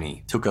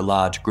Company took a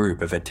large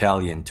group of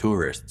Italian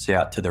tourists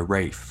out to the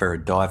reef for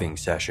a diving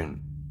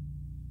session.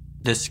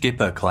 The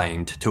skipper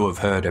claimed to have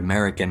heard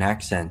American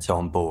accents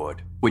on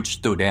board, which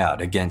stood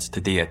out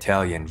against the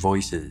Italian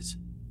voices.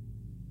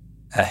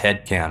 A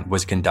head count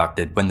was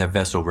conducted when the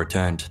vessel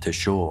returned to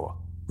shore,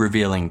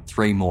 revealing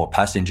 3 more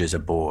passengers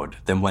aboard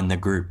than when the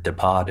group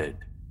departed.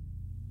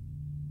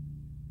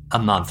 A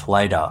month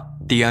later,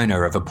 the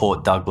owner of a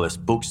Port Douglas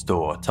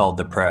bookstore told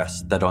the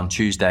press that on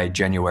Tuesday,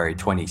 January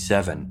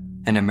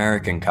 27, an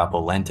American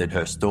couple entered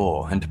her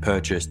store and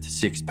purchased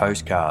 6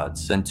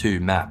 postcards and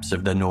 2 maps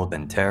of the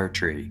Northern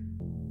Territory.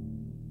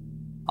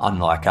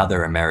 Unlike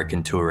other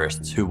American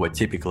tourists who were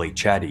typically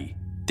chatty,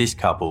 this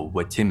couple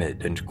were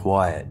timid and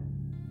quiet.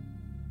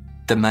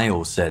 The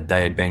Mail said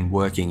they had been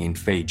working in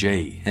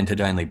Fiji and had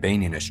only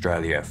been in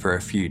Australia for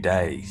a few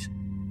days.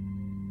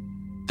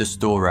 The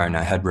store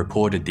owner had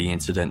reported the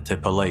incident to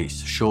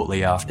police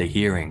shortly after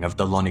hearing of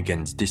the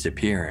Lonegans'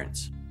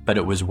 disappearance, but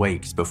it was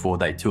weeks before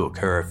they took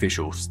her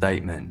official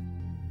statement.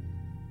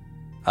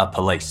 A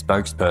police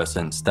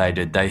spokesperson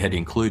stated they had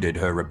included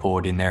her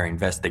report in their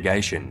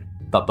investigation,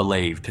 but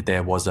believed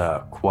there was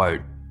a,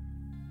 quote,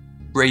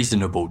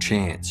 reasonable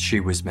chance she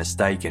was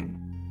mistaken.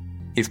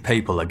 If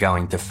people are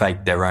going to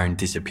fake their own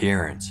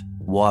disappearance,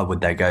 why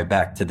would they go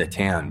back to the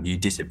town you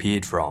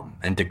disappeared from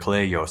and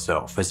declare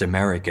yourself as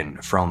American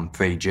from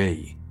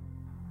Fiji?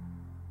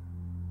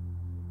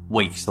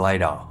 Weeks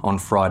later, on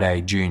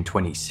Friday, June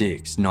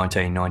 26,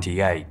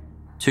 1998,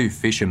 2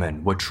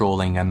 fishermen were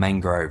trawling a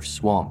mangrove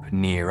swamp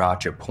near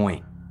Archer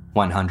Point,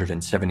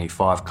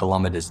 175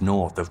 kilometres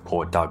north of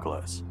Port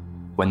Douglas,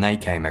 when they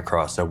came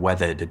across a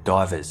weathered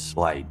diver's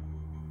slate.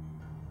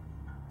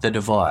 The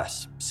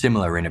device,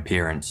 similar in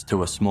appearance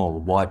to a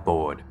small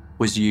whiteboard,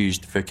 was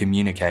used for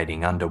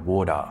communicating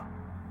underwater.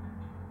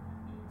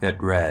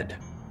 It read,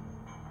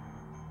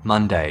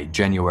 Monday,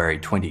 January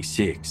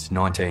 26,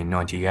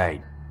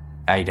 1998,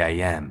 8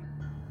 a.m.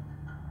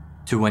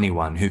 To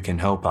anyone who can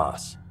help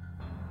us.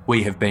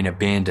 We have been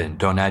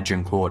abandoned on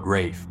Agincourt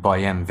Reef by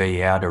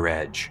MV Outer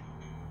Edge.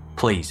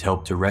 Please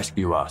help to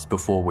rescue us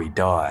before we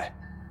die.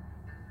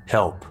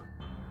 Help.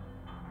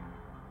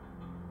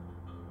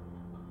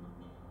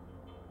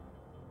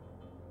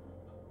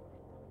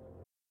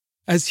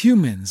 As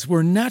humans,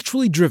 we're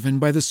naturally driven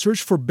by the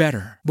search for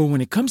better. But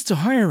when it comes to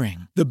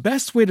hiring, the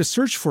best way to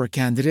search for a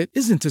candidate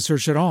isn't to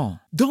search at all.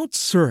 Don't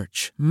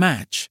search,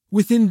 match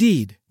with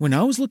Indeed. When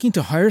I was looking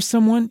to hire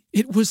someone,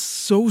 it was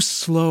so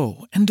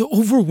slow and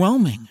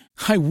overwhelming.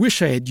 I wish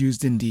I had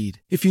used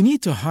Indeed. If you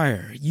need to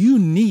hire, you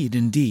need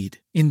Indeed.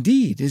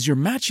 Indeed is your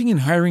matching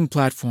and hiring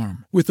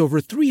platform with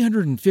over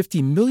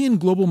 350 million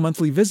global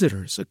monthly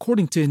visitors,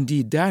 according to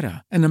Indeed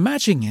data, and a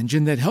matching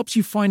engine that helps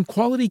you find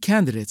quality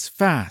candidates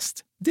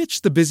fast.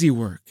 Ditch the busy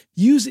work.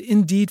 Use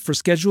Indeed for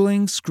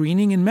scheduling,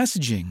 screening, and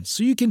messaging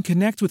so you can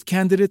connect with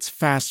candidates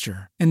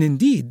faster. And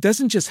Indeed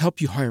doesn't just help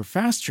you hire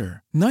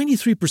faster.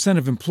 93%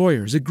 of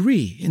employers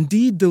agree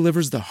Indeed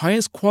delivers the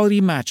highest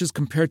quality matches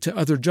compared to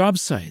other job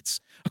sites,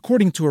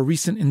 according to a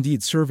recent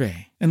Indeed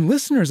survey. And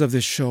listeners of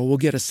this show will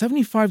get a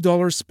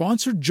 $75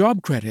 sponsored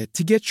job credit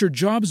to get your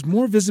jobs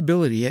more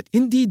visibility at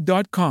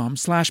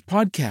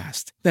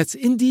Indeed.com/podcast. That's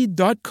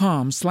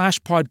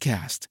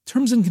Indeed.com/podcast.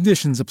 Terms and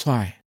conditions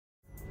apply.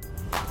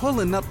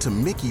 Pulling up to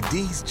Mickey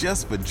D's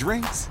just for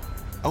drinks?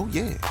 Oh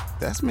yeah,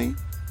 that's me.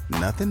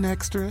 Nothing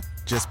extra,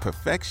 just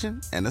perfection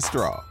and a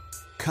straw.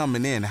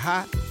 Coming in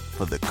hot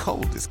for the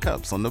coldest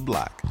cups on the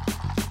block.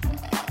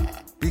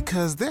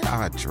 Because there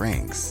are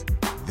drinks.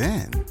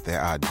 Then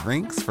there are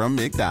drinks from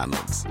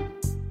McDonald's.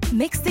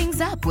 Mix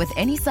things up with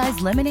any size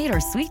lemonade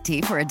or sweet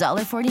tea for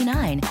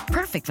 $1.49.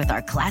 Perfect with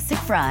our classic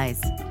fries.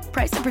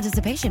 Price and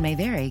participation may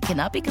vary.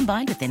 Cannot be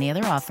combined with any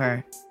other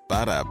offer.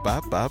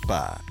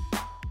 Ba-da-ba-ba-ba.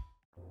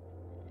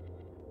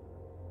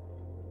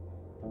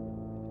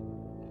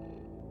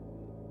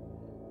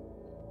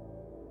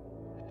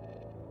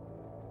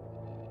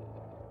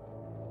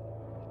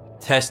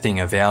 Testing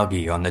of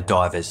algae on the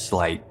diver's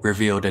slate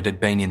revealed it had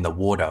been in the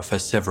water for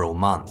several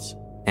months,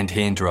 and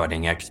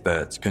handwriting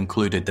experts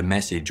concluded the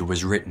message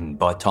was written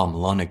by Tom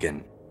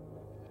Lonergan.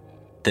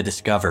 The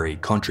discovery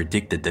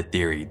contradicted the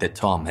theory that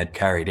Tom had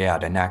carried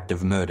out an act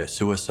of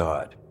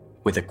murder-suicide,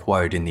 with a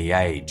quote in The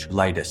Age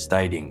later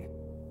stating,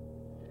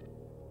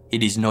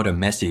 "It is not a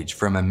message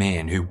from a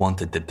man who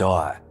wanted to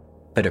die,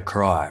 but a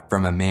cry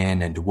from a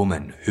man and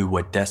woman who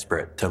were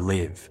desperate to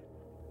live."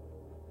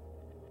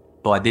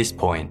 By this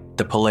point,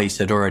 the police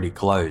had already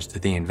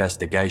closed the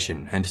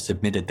investigation and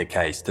submitted the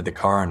case to the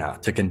coroner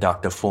to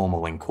conduct a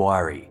formal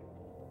inquiry.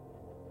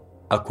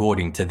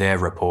 According to their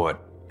report,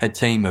 a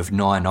team of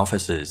 9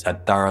 officers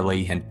had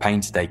thoroughly and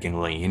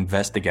painstakingly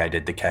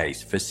investigated the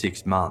case for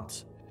 6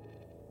 months.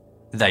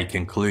 They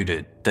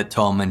concluded that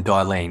Tom and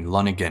Eileen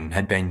Lonergan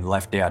had been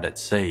left out at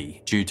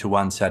sea due to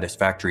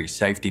unsatisfactory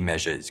safety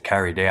measures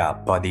carried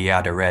out by the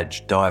Outer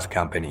Edge Dive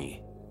Company.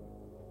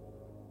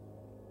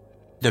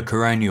 The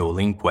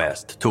coronial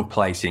inquest took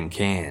place in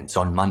Cairns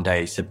on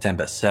Monday,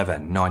 September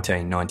 7,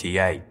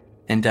 1998,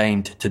 and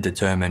aimed to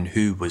determine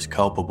who was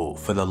culpable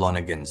for the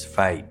Lonergans'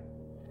 fate.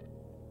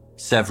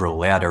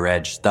 Several Outer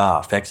Edge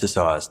staff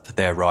exercised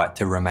their right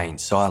to remain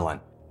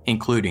silent,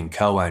 including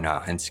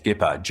co-owner and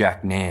skipper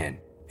Jack Nairn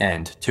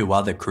and 2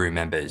 other crew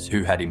members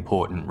who had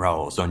important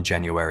roles on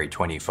January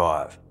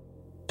 25,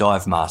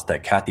 Dive Master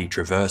Kathy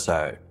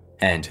Traverso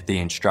and the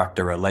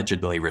instructor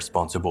allegedly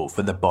responsible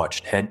for the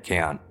botched head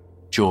count,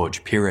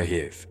 George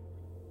Pirahiv.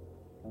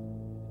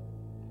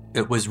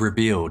 It was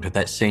revealed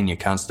that Senior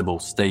Constable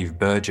Steve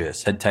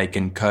Burgess had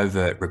taken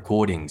covert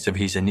recordings of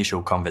his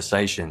initial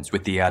conversations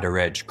with the Outer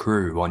Edge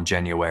crew on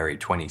January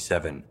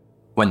 27,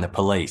 when the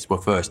police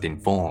were first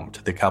informed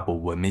the couple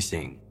were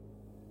missing.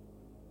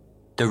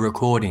 The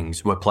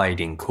recordings were played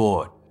in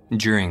court,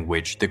 during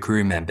which the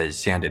crew members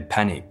sounded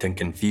panicked and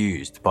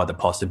confused by the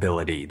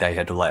possibility they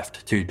had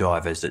left 2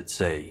 divers at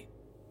sea.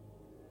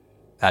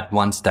 At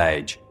one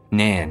stage,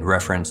 Nairn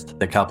referenced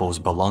the couple's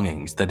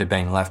belongings that had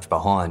been left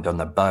behind on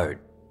the boat,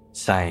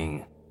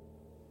 saying,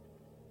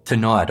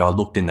 "Tonight I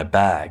looked in the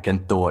bag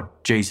and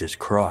thought, Jesus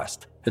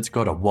Christ, it's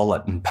got a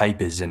wallet and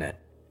papers in it."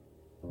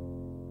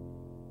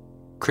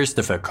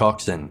 Christopher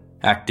Coxon,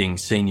 acting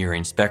Senior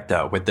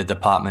Inspector with the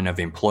Department of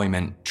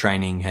Employment,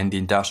 Training and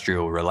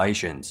Industrial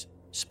Relations,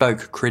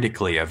 spoke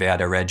critically of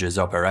Outer Edge's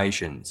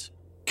operations,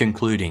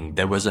 concluding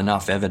there was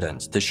enough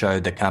evidence to show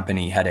the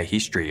company had a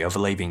history of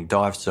leaving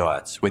dive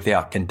sites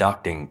without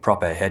conducting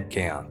proper head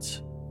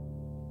counts.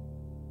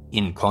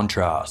 In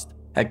contrast,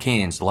 a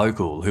Cairns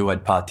local who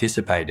had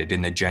participated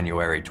in the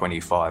January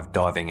 25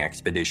 diving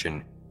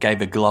expedition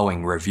gave a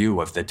glowing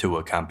review of the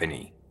tour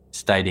company,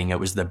 stating it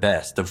was the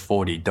best of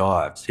 40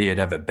 dives he had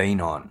ever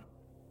been on.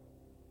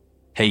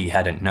 He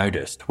hadn't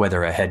noticed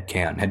whether a head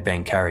count had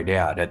been carried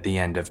out at the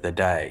end of the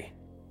day.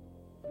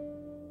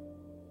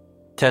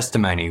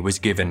 Testimony was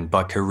given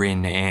by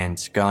Corinne Ann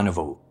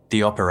Scarnival,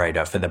 the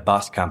operator for the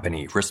bus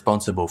company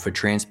responsible for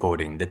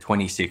transporting the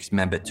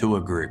 26-member tour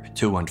group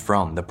to and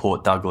from the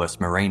Port Douglas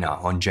Marina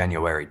on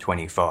January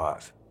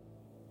 25.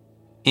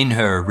 In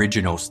her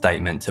original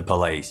statement to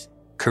police,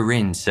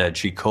 Corinne said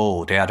she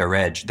called Outer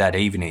Edge that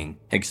evening,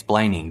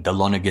 explaining the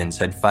Lonergans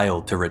had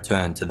failed to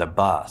return to the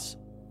bus.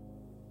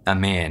 A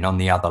man on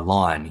the other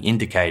line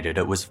indicated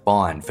it was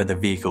fine for the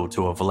vehicle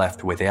to have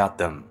left without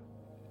them.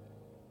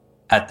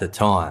 At the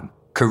time,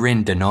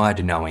 Corinne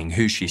denied knowing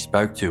who she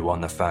spoke to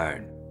on the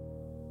phone.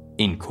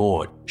 In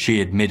court, she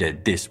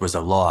admitted this was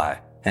a lie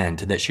and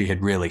that she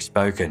had really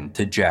spoken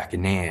to Jack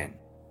Nairn.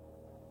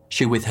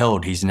 She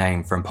withheld his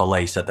name from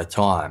police at the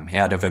time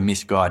out of a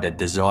misguided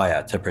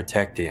desire to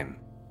protect him,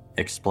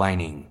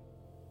 explaining,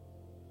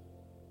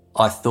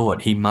 "I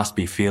thought he must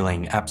be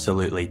feeling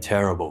absolutely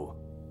terrible.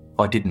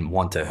 I didn't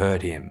want to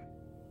hurt him.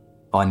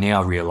 I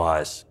now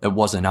realise it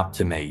wasn't up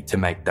to me to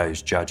make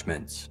those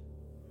judgments."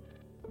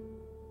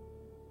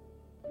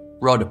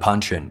 Rod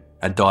Punchin,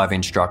 a dive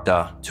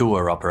instructor,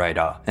 tour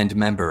operator and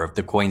member of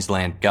the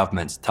Queensland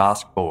Government's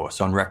Task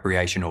Force on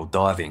Recreational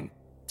Diving,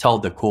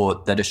 told the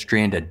court that a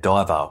stranded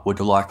diver would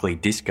likely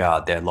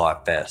discard their life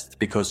vest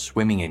because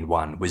swimming in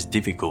one was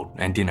difficult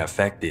and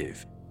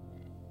ineffective.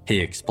 He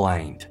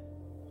explained,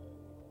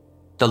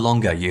 "The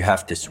longer you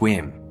have to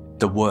swim,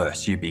 the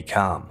worse you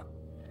become.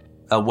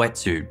 A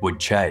wetsuit would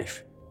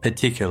chafe,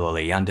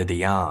 particularly under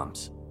the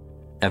arms.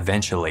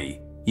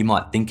 Eventually, you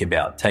might think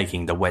about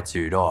taking the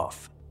wetsuit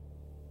off."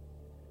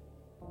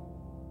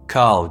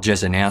 Carl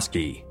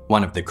Jesenowski,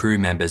 one of the crew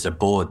members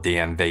aboard the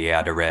MV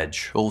Outer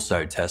Edge,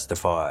 also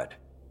testified.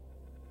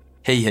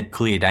 He had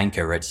cleared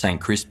anchor at St.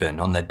 Crispin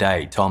on the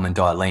day Tom and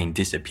Eileen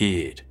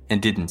disappeared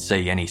and didn't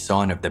see any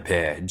sign of the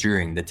pair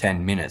during the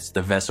 10 minutes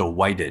the vessel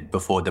waited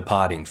before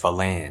departing for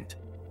land.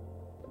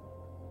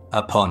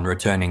 Upon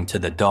returning to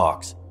the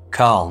docks,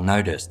 Carl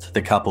noticed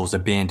the couple's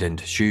abandoned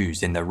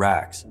shoes in the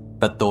racks,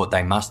 but thought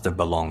they must have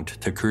belonged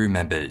to crew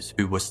members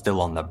who were still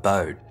on the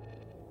boat.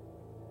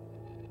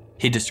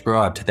 He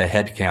described the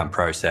head count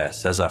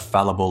process as a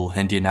fallible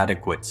and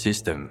inadequate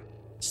system,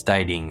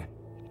 stating,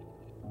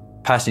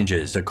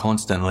 "Passengers are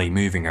constantly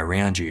moving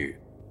around you.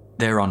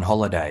 They're on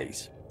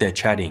holidays, they're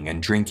chatting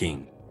and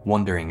drinking,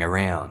 wandering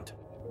around."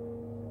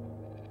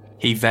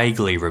 He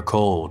vaguely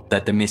recalled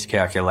that the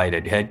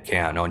miscalculated head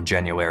count on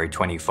January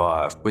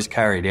 25 was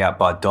carried out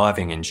by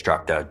diving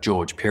instructor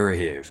George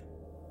Pirahiv,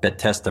 but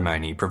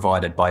testimony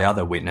provided by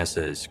other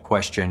witnesses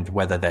questioned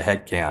whether the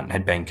head count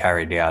had been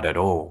carried out at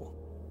all.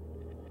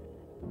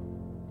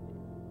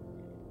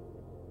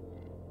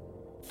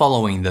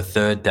 Following the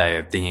third day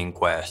of the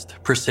inquest,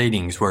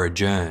 proceedings were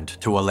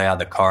adjourned to allow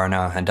the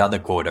coroner and other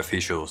court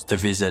officials to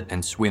visit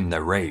and swim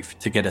the reef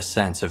to get a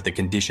sense of the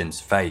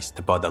conditions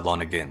faced by the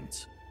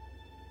Lonegans.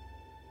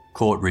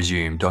 Court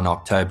resumed on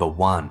October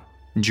 1,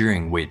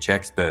 during which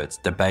experts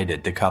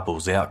debated the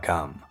couple's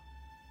outcome.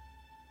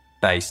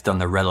 Based on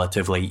the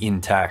relatively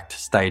intact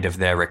state of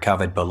their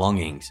recovered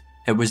belongings,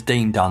 it was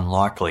deemed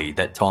unlikely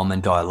that Tom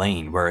and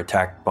Eileen were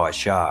attacked by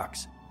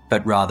sharks,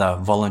 but rather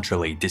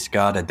voluntarily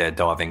discarded their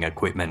diving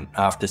equipment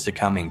after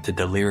succumbing to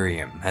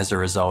delirium as a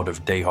result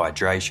of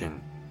dehydration.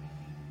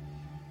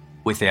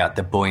 Without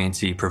the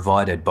buoyancy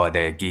provided by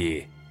their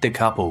gear, the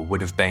couple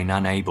would have been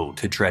unable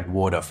to tread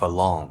water for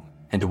long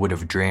and would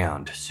have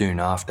drowned soon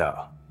after.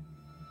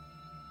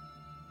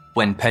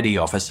 When Petty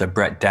Officer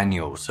Brett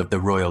Daniels of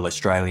the Royal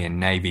Australian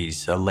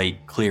Navy's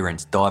Elite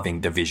Clearance Diving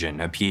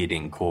Division appeared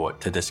in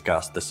court to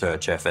discuss the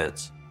search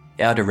efforts,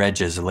 Outer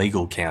Edge's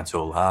legal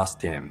counsel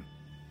asked him,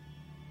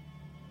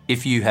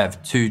 "If you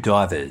have two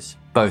divers,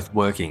 both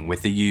working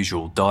with the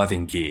usual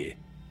diving gear,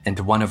 and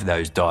one of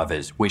those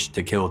divers wished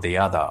to kill the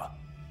other,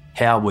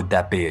 how would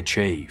that be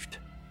achieved?"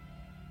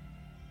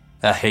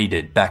 A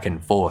heated back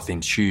and forth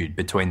ensued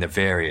between the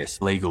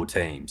various legal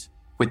teams,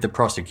 with the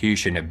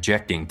prosecution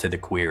objecting to the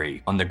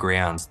query on the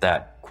grounds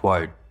that,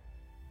 quote,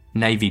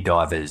 "Navy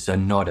divers are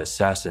not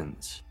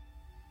assassins."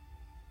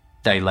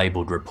 They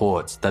labelled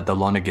reports that the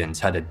Lonegans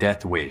had a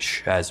death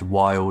wish as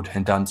wild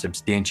and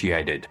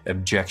unsubstantiated,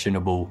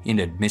 objectionable,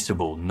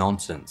 inadmissible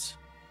nonsense,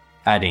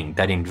 adding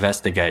that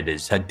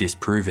investigators had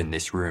disproven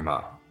this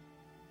rumour.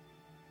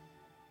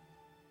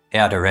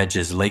 Outer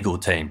Edge's legal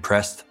team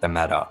pressed the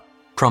matter,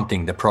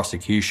 prompting the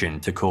prosecution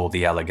to call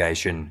the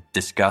allegation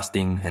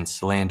disgusting and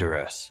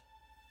slanderous.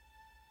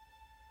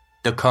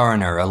 The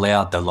coroner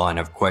allowed the line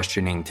of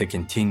questioning to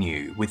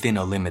continue within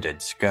a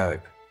limited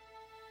scope.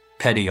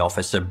 Petty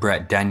Officer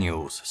Brett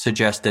Daniels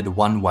suggested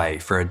one way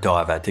for a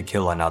diver to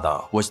kill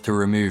another was to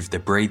remove the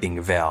breathing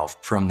valve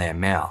from their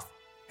mouth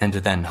and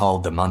then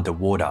hold them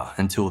underwater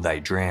until they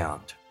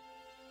drowned.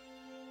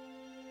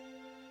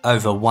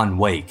 Over 1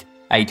 week,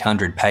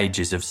 800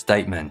 pages of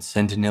statements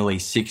and nearly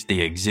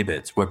 60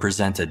 exhibits were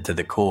presented to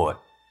the court,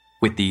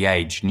 with The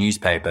Age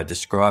newspaper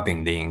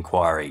describing the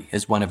inquiry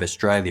as one of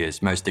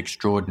Australia's most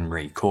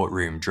extraordinary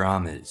courtroom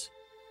dramas.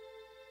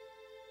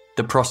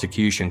 The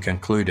prosecution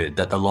concluded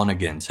that the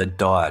Lonegans had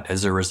died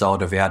as a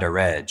result of Outer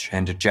Edge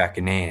and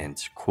Jack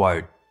Nan's,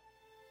 quote,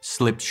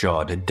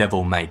 "slipshod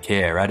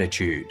devil-may-care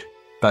attitude,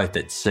 both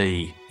at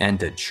sea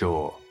and at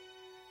shore."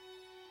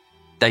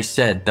 They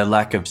said the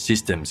lack of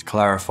systems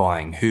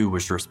clarifying who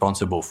was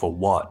responsible for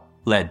what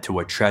led to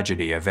a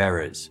tragedy of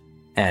errors,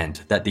 and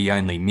that the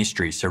only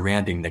mystery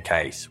surrounding the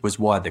case was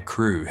why the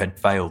crew had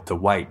failed to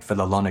wait for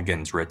the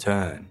Lonegans'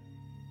 return.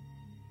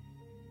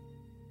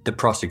 The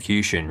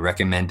prosecution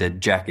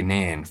recommended Jack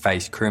Nan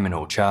face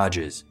criminal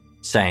charges,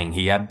 saying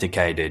he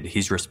abdicated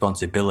his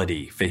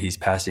responsibility for his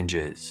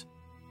passengers.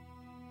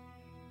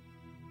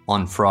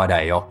 On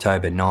Friday,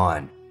 October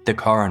 9, the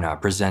coroner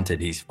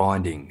presented his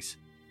findings.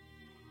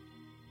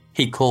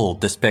 He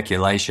called the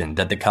speculation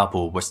that the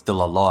couple were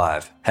still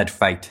alive, had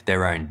faked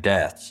their own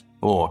deaths,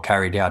 or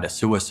carried out a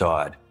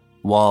suicide,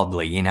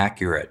 wildly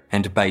inaccurate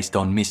and based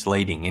on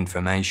misleading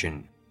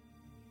information.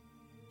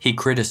 He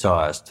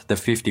criticised the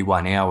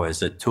 51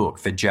 hours it took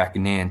for Jack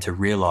Nan to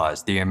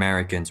realise the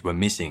Americans were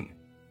missing,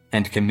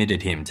 and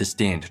committed him to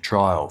stand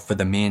trial for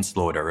the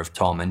manslaughter of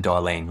Tom and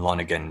Eileen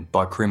Lonegan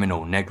by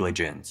criminal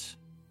negligence.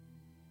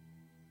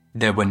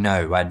 There were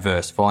no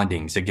adverse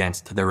findings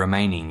against the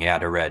remaining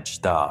Outer Edge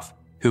staff,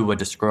 who were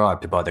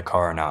described by the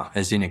coroner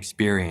as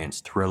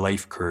inexperienced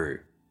relief crew.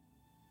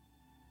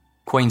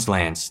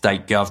 Queensland's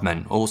state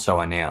government also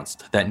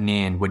announced that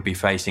Nan would be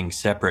facing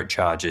separate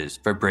charges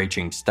for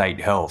breaching state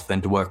health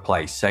and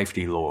workplace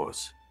safety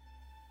laws.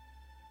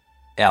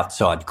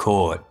 Outside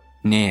court,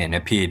 Nan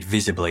appeared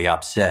visibly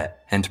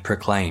upset and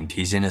proclaimed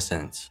his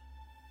innocence.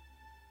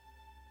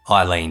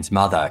 Eileen's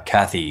mother,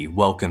 Kathy,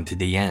 welcomed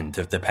the end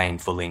of the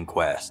painful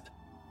inquest,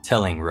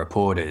 telling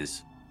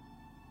reporters,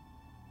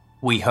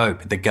 "We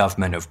hope the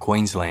government of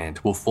Queensland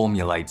will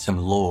formulate some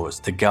laws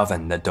to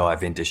govern the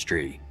dive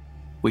industry,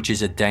 which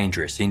is a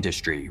dangerous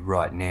industry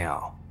right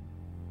now."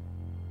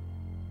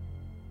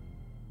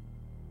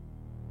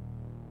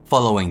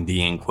 Following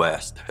the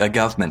inquest, a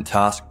government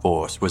task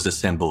force was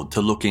assembled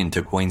to look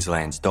into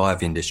Queensland's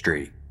dive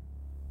industry.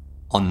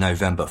 On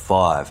November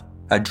 5,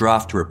 a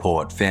draft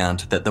report found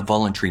that the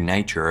voluntary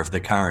nature of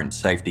the current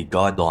safety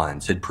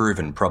guidelines had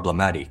proven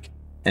problematic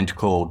and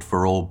called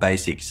for all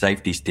basic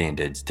safety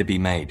standards to be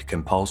made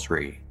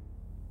compulsory.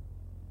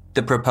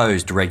 The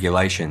proposed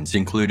regulations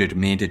included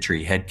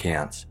mandatory head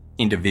counts,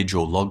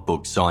 individual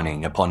logbook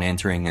signing upon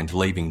entering and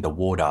leaving the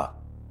water,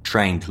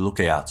 trained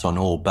lookouts on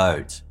all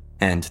boats,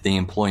 and the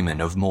employment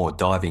of more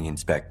diving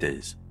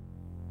inspectors.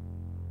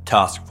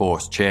 Task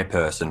Force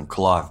Chairperson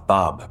Clive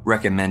Bubb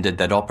recommended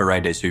that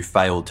operators who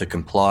failed to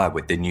comply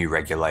with the new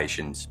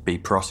regulations be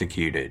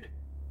prosecuted,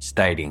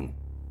 stating,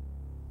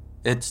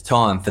 "It's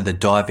time for the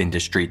dive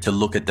industry to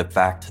look at the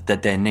fact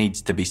that there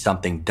needs to be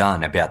something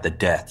done about the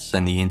deaths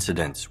and the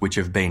incidents which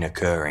have been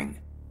occurring."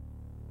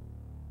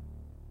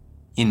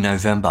 In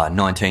November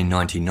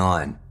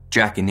 1999,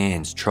 Jack and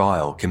Ann's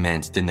trial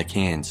commenced in the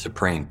Cairns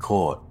Supreme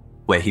Court,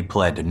 where he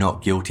pled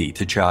not guilty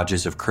to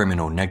charges of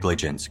criminal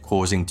negligence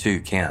causing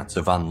 2 counts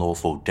of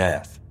unlawful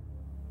death.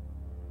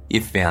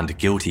 If found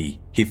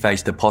guilty, he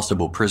faced a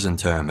possible prison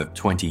term of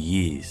 20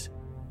 years.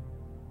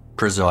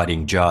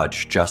 Presiding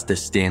Judge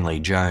Justice Stanley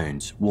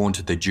Jones warned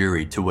the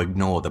jury to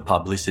ignore the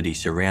publicity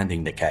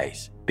surrounding the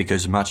case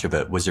because much of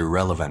it was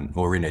irrelevant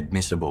or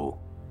inadmissible.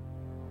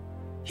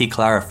 He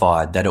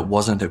clarified that it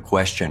wasn't a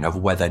question of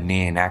whether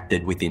Nairn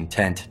acted with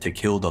intent to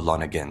kill the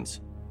Lonergans,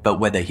 but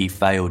whether he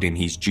failed in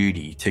his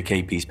duty to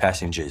keep his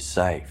passengers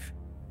safe.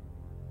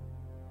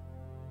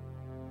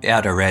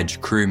 Outer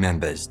Edge crew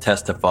members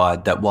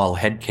testified that while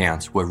head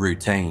counts were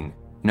routine,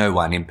 no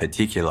one in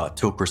particular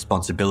took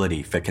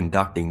responsibility for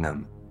conducting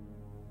them.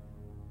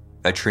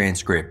 A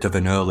transcript of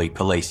an early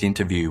police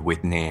interview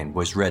with Nairn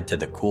was read to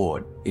the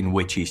court, in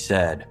which he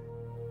said,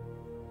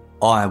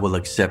 "I will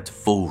accept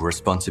full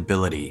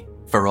responsibility,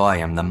 for I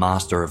am the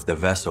master of the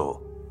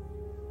vessel.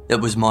 It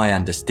was my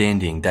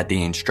understanding that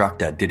the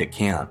instructor did a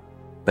count,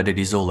 but it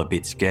is all a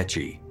bit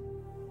sketchy.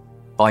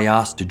 I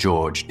asked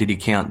George, did he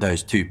count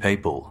those 2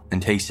 people,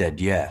 and he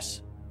said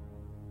yes.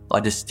 I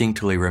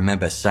distinctly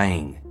remember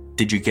saying,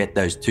 did you get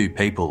those 2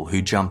 people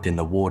who jumped in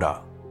the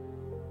water?"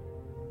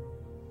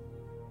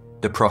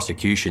 The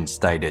prosecution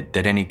stated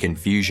that any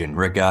confusion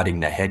regarding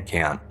the head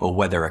count or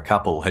whether a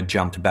couple had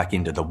jumped back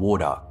into the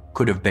water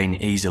could have been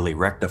easily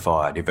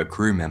rectified if a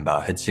crew member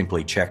had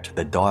simply checked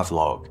the dive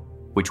log,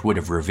 which would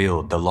have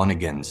revealed the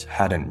Lonergans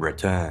hadn't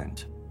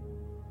returned.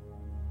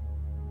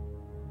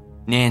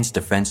 Nairn's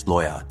defence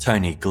lawyer,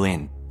 Tony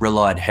Glynn,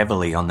 relied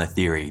heavily on the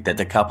theory that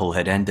the couple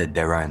had ended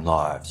their own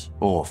lives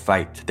or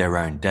faked their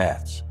own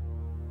deaths.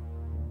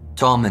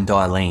 Tom and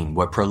Eileen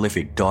were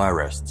prolific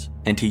diarists,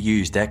 and he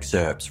used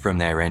excerpts from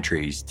their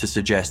entries to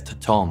suggest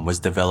Tom was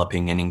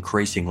developing an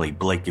increasingly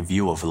bleak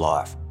view of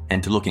life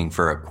and looking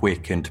for a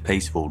quick and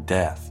peaceful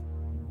death.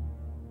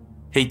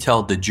 He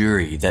told the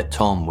jury that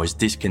Tom was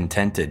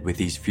discontented with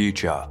his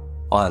future,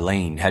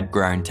 Eileen had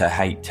grown to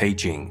hate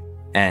teaching,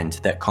 and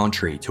that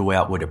contrary to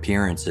outward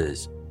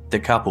appearances, the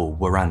couple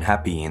were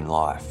unhappy in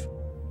life.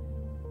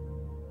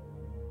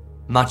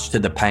 Much to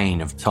the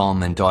pain of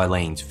Tom and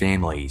Eileen's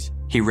families,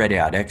 he read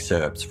out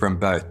excerpts from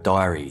both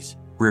diaries,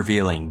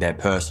 revealing their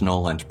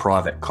personal and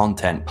private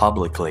content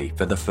publicly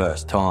for the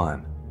first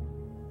time.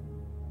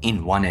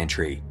 In one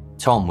entry,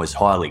 Tom was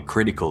highly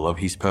critical of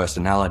his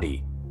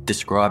personality,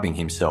 describing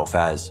himself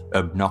as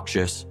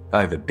obnoxious,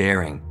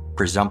 overbearing,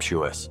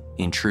 presumptuous,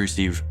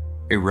 intrusive,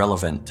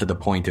 irrelevant to the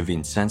point of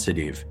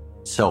insensitive,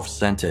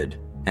 self-centered,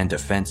 and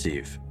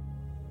offensive.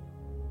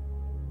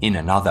 In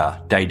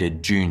another,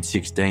 dated June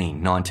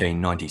 16,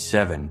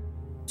 1997,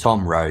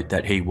 Tom wrote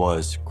that he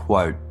was,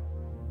 quote,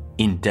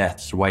 "in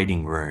death's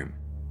waiting room."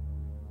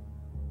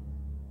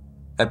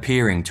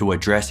 Appearing to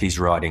address his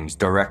writings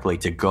directly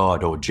to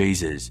God or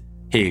Jesus,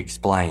 he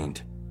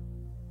explained,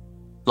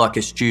 "Like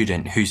a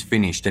student who's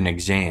finished an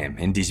exam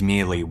and is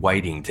merely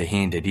waiting to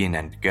hand it in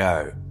and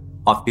go,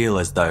 I feel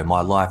as though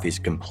my life is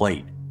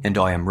complete and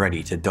I am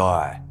ready to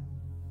die.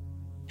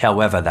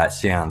 However that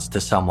sounds to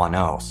someone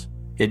else,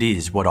 it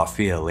is what I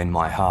feel in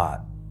my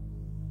heart."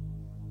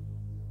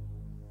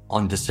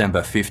 On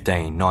December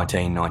 15,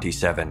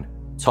 1997,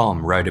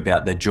 Tom wrote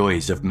about the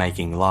joys of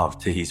making love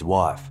to his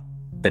wife,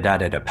 but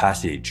added a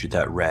passage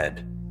that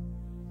read,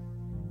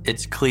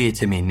 "It's clear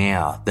to me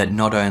now that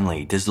not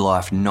only does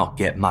life not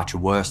get much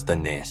worse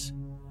than this,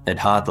 it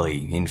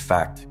hardly, in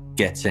fact,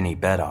 gets any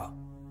better."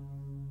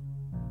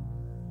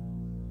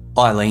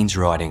 Eileen's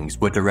writings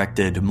were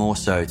directed more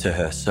so to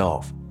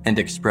herself and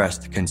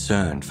expressed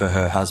concern for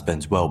her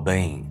husband's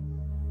well-being.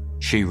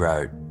 She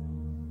wrote,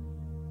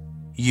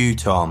 "You,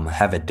 Tom,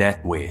 have a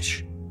death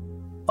wish.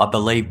 I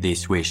believe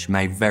this wish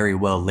may very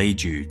well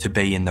lead you to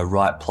be in the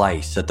right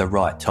place at the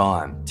right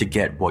time to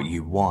get what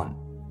you want.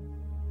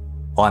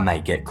 I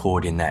may get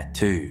caught in that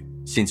too,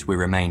 since we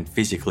remain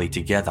physically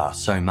together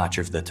so much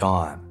of the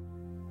time.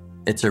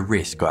 It's a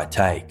risk I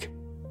take."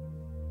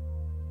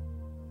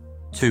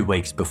 2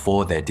 weeks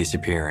before their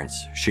disappearance,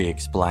 she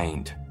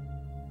explained,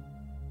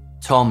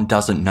 "Tom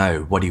doesn't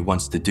know what he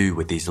wants to do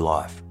with his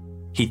life.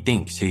 He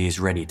thinks he is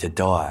ready to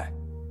die.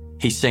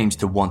 He seems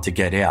to want to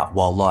get out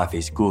while life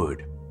is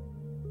good.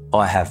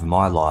 I have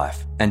my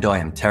life, and I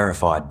am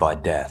terrified by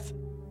death."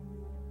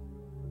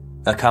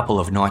 A couple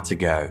of nights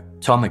ago,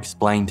 Tom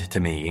explained to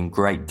me in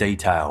great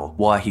detail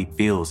why he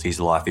feels his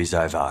life is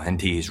over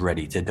and he is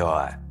ready to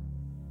die.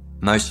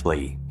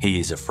 Mostly, he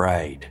is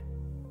afraid.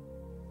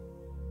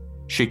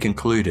 She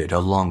concluded a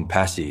long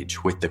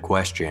passage with the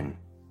question,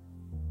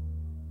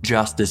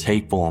 Just as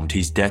he formed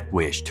his death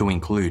wish to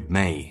include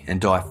me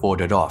and I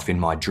fought it off in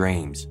my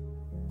dreams,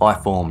 I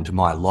formed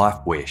my life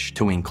wish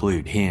to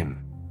include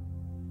him.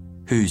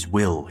 Whose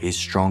will is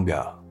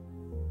stronger?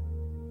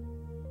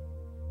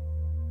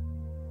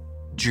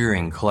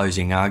 During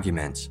closing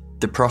arguments,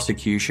 the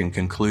prosecution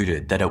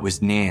concluded that it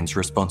was Nairn's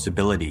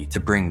responsibility to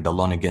bring the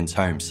Lonergans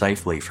home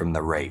safely from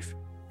the reef,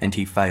 and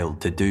he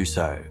failed to do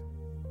so.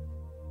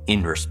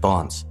 In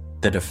response,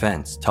 the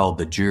defence told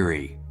the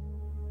jury,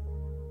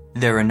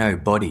 "There are no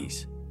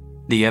bodies.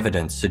 The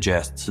evidence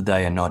suggests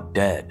they are not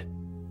dead.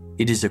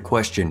 It is a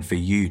question for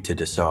you to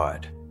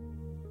decide.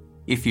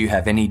 If you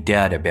have any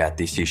doubt about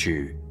this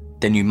issue,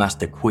 then you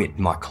must acquit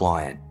my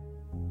client."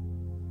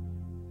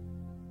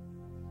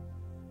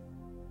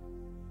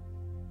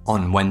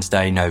 On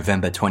Wednesday,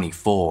 November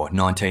 24,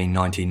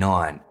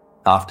 1999,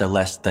 after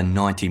less than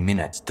 90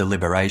 minutes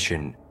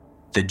deliberation,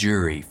 the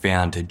jury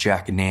found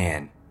Jack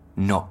Nairn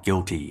not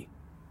guilty.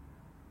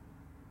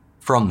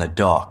 From the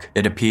dock,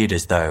 it appeared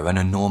as though an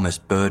enormous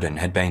burden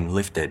had been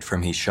lifted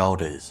from his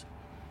shoulders.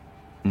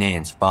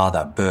 Nairn's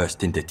father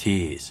burst into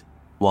tears,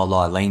 while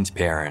Eileen's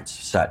parents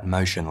sat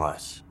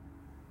motionless.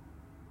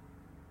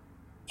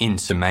 In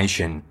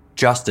summation,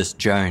 Justice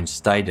Jones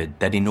stated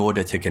that in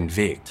order to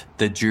convict,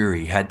 the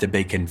jury had to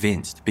be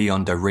convinced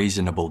beyond a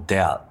reasonable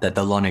doubt that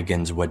the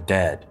Lonergans were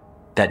dead,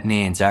 that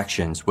Nairn's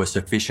actions were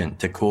sufficient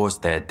to cause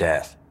their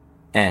death,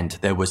 and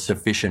there was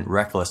sufficient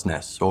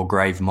recklessness or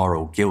grave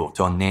moral guilt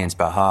on Nairn's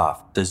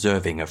behalf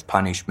deserving of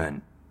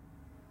punishment.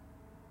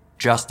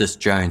 Justice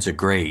Jones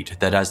agreed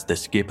that as the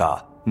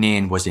skipper,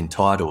 Nairn was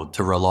entitled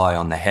to rely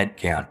on the head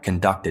count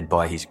conducted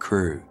by his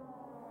crew.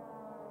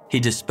 He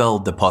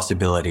dispelled the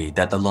possibility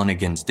that the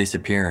Lonergans'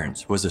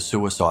 disappearance was a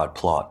suicide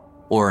plot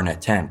or an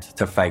attempt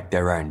to fake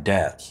their own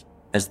deaths,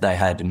 as they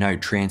had no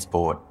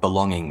transport,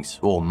 belongings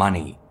or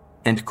money,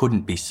 and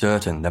couldn't be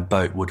certain the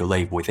boat would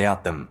leave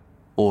without them,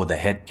 or the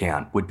head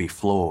count would be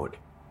flawed.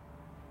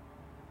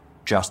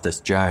 Justice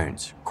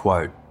Jones,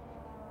 quote,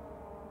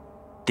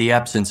 "The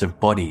absence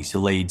of bodies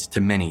leads to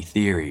many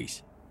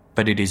theories,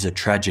 but it is a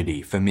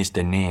tragedy for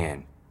Mr.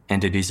 Nairn,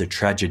 and it is a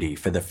tragedy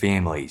for the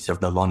families of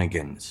the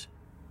Lonergans."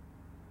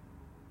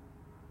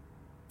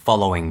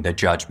 Following the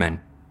judgment,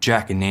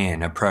 Jack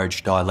Nairn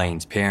approached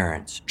Eileen's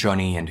parents,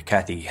 Johnny and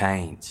Kathy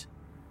Haynes.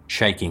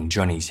 Shaking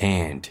Johnny's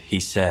hand, he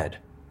said,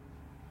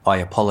 "I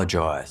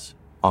apologise.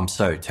 I'm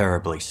so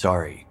terribly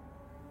sorry."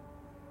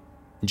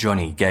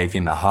 Johnny gave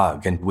him a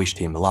hug and wished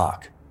him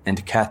luck,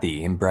 and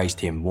Kathy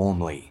embraced him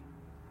warmly.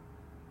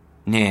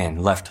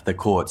 Nairn left the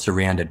court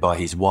surrounded by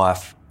his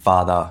wife,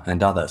 father,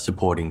 and other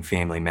supporting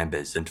family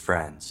members and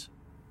friends.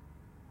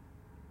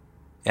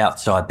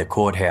 Outside the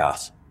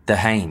courthouse, the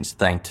Haynes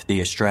thanked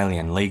the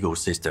Australian legal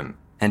system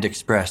and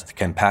expressed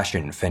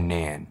compassion for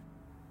Nairn.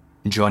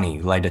 Johnny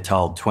later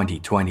told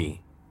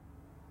 2020,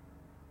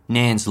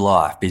 "Nairn's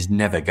life is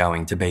never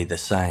going to be the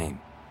same.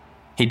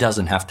 He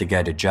doesn't have to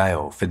go to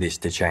jail for this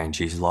to change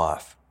his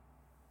life.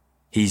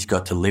 He's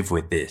got to live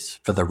with this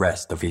for the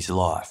rest of his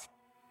life."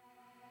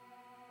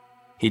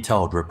 He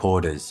told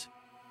reporters,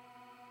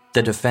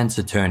 "The defence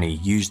attorney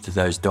used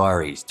those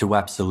diaries to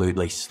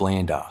absolutely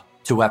slander,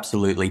 to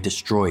absolutely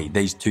destroy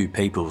these two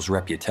people's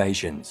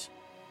reputations.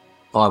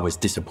 I was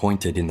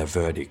disappointed in the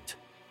verdict.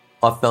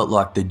 I felt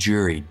like the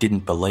jury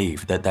didn't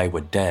believe that they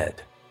were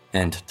dead,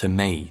 and to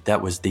me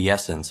that was the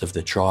essence of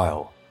the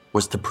trial,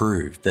 was to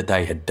prove that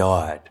they had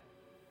died."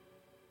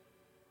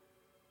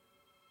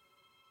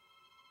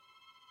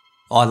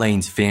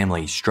 Eileen's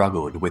family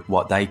struggled with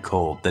what they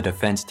called the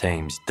defence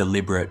team's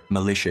deliberate,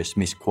 malicious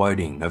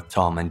misquoting of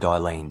Tom and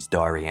Eileen's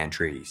diary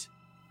entries.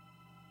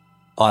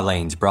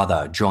 Eileen's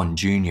brother, John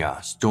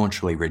Jr.,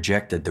 staunchly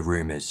rejected the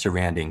rumours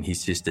surrounding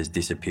his sister's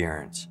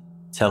disappearance,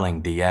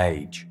 telling The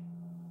Age,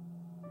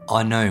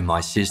 "I know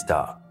my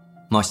sister.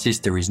 My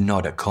sister is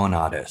not a con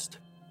artist.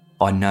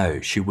 I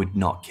know she would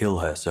not kill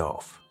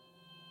herself."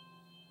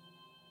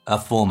 A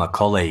former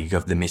colleague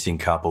of the missing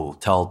couple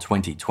told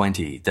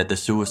 2020 that the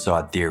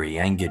suicide theory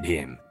angered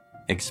him,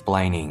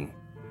 explaining,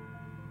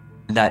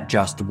 "That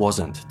just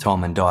wasn't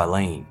Tom and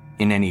Eileen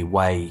in any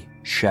way,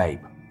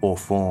 shape, or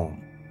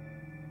form."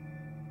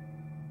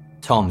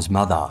 Tom's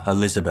mother,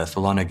 Elizabeth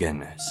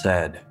Lonergan,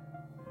 said,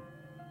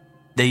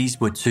 "These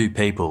were two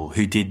people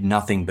who did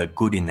nothing but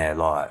good in their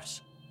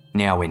lives.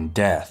 Now in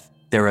death,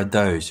 there are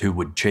those who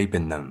would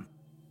cheapen them.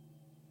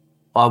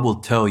 I will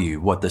tell you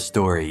what the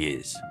story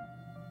is.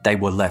 They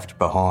were left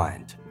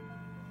behind.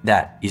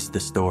 That is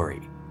the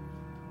story.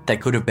 They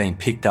could have been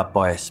picked up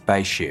by a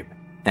spaceship,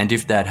 and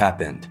if that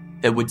happened,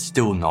 it would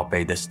still not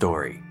be the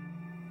story.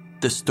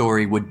 The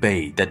story would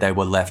be that they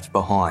were left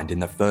behind in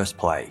the first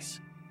place.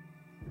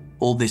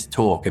 All this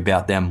talk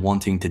about them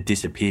wanting to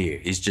disappear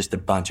is just a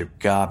bunch of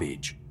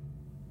garbage.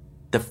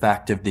 The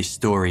fact of this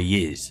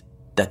story is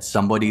that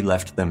somebody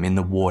left them in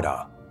the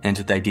water and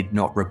they did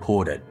not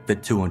report it for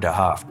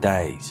 2.5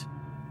 days."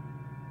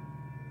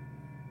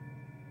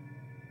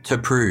 To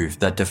prove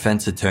that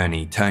defence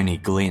attorney Tony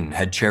Glynn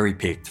had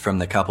cherry-picked from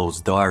the couple's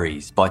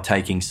diaries by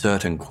taking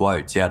certain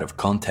quotes out of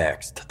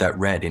context that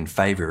read in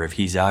favour of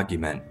his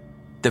argument,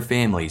 The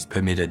families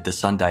permitted the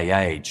Sunday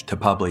Age to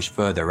publish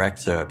further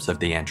excerpts of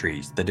the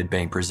entries that had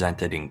been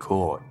presented in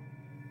court.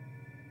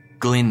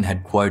 Glynn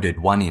had quoted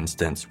one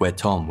instance where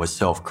Tom was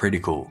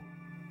self-critical,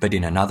 but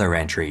in another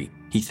entry,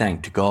 he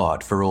thanked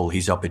God for all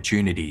his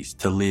opportunities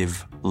to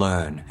live,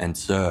 learn, and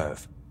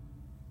serve.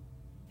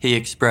 He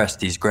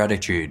expressed his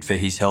gratitude for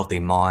his healthy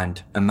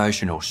mind,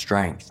 emotional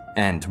strength,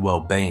 and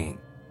well-being,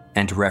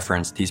 and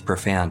referenced his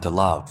profound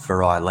love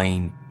for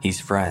Eileen,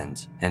 his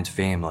friends, and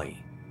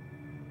family.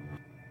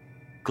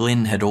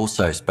 Glynn had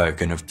also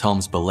spoken of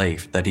Tom's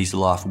belief that his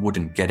life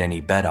wouldn't get any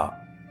better,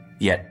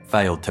 yet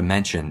failed to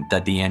mention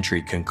that the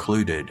entry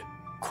concluded,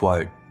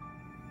 quote,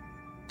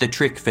 "The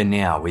trick for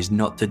now is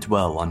not to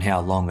dwell on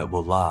how long it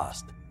will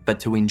last, but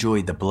to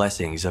enjoy the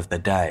blessings of the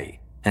day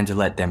and to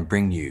let them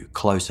bring you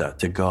closer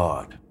to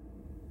God."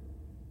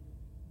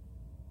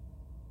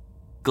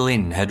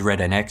 Glynn had read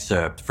an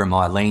excerpt from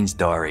Eileen's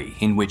diary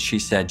in which she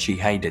said she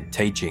hated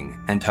teaching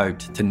and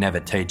hoped to never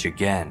teach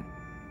again,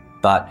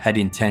 but had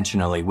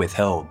intentionally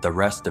withheld the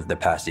rest of the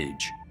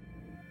passage.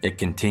 It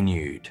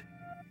continued,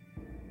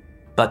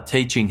 "But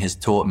teaching has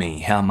taught me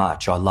how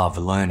much I love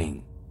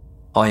learning.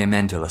 I am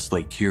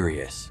endlessly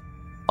curious.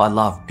 I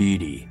love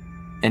beauty,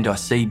 and I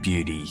see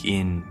beauty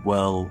in,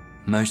 well,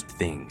 most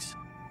things.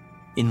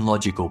 In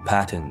logical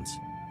patterns,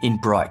 in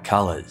bright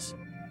colours,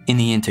 in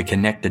the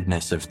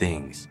interconnectedness of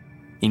things,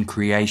 in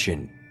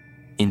creation,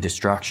 in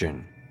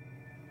destruction.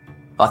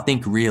 I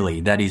think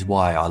really that is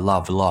why I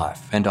love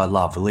life and I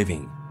love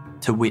living,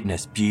 to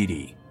witness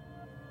beauty.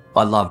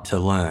 I love to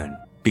learn,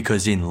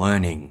 because in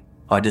learning,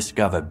 I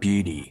discover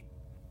beauty.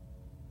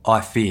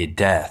 I fear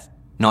death,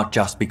 not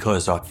just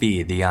because I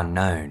fear the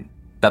unknown,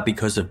 but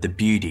because of the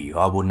beauty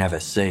I will never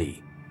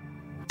see.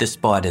 The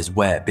spider's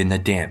web in the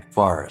damp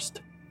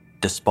forest,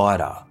 the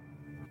spider,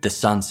 the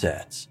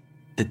sunsets,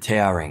 the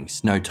towering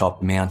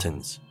snow-topped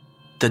mountains,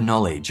 the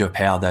knowledge of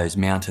how those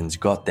mountains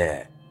got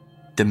there,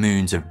 the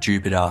moons of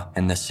Jupiter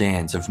and the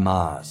sands of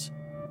Mars.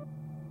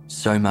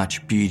 So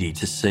much beauty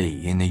to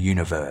see in the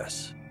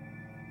universe."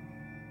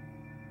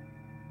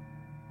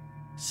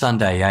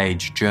 Sunday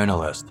Age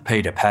journalist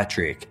Peter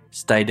Patrick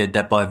stated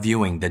that by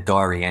viewing the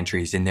diary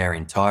entries in their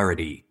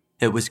entirety,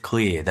 it was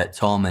clear that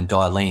Tom and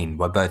Eileen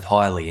were both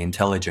highly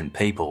intelligent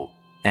people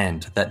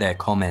and that their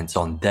comments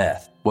on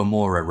death were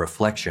more a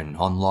reflection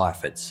on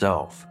life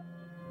itself.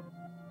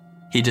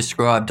 He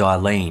described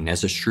Eileen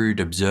as a shrewd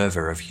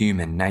observer of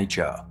human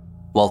nature,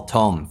 while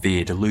Tom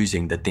feared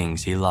losing the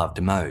things he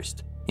loved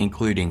most,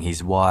 including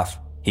his wife,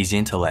 his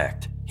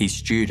intellect, his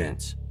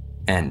students,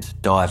 and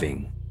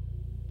diving.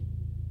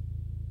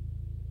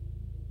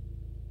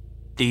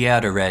 The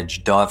Outer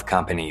Edge Dive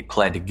Company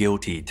pled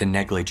guilty to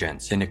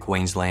negligence in a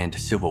Queensland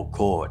civil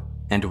court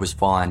and was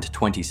fined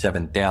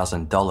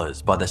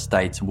 $27,000 by the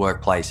state's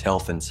Workplace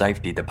Health and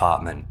Safety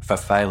Department for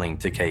failing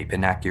to keep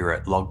an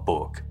accurate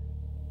logbook.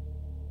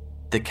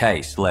 The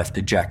case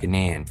left Jack and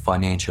Ann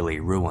financially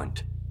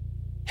ruined.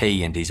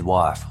 He and his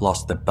wife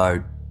lost the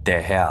boat,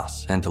 their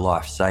house, and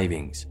life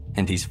savings,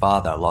 and his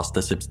father lost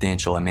a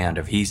substantial amount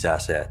of his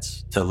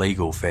assets to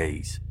legal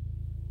fees.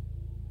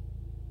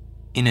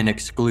 In an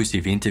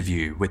exclusive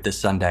interview with the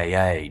Sunday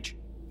Age,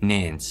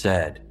 Nan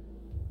said,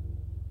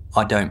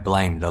 "I don't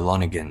blame the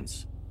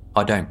Lonegans.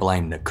 I don't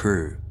blame the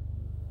crew.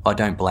 I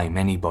don't blame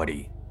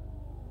anybody.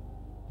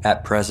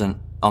 At present,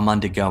 I'm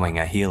undergoing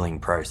a healing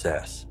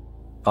process.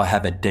 I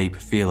have a deep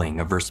feeling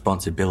of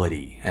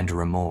responsibility and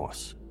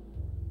remorse."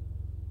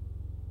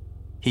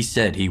 He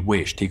said he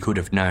wished he could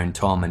have known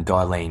Tom and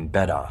Eileen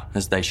better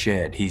as they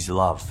shared his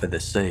love for the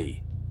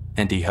sea,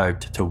 and he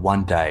hoped to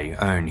one day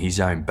own his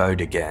own boat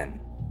again.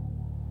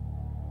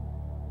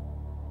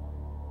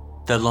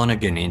 The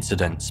Lonergan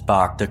incident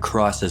sparked a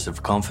crisis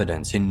of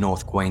confidence in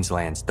North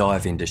Queensland's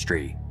dive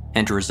industry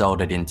and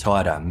resulted in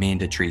tighter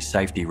mandatory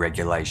safety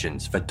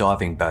regulations for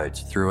diving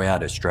boats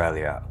throughout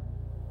Australia.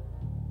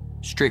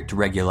 Strict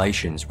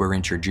regulations were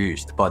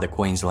introduced by the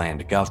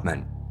Queensland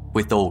government,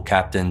 with all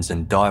captains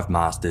and dive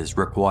masters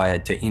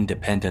required to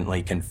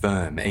independently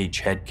confirm each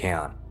head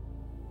count.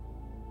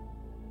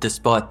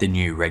 Despite the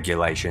new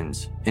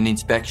regulations, an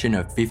inspection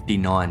of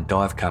 59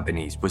 dive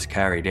companies was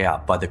carried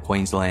out by the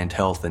Queensland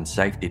Health and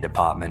Safety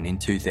Department in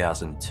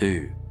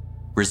 2002,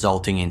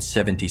 resulting in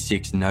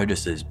 76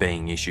 notices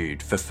being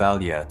issued for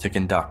failure to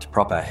conduct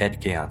proper head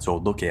counts or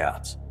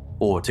lookouts,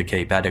 or to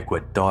keep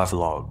adequate dive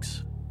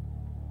logs.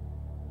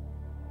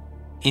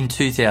 In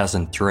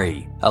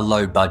 2003, a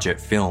low-budget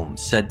film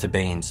said to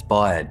be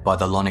inspired by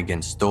the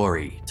Lonergan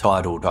story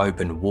titled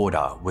Open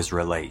Water was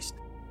released,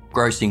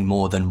 grossing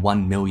more than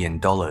 $1 million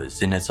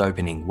in its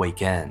opening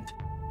weekend.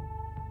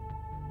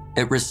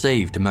 It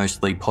received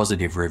mostly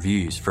positive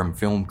reviews from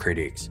film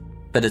critics,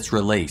 but its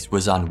release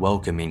was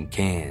unwelcome in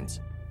Cairns,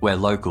 where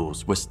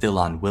locals were still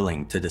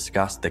unwilling to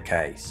discuss the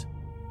case.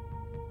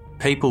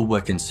 People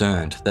were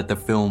concerned that the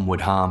film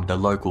would harm the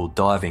local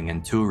diving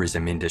and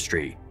tourism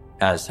industry,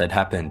 as had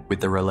happened with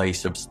the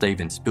release of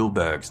Steven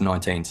Spielberg's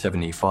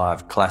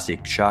 1975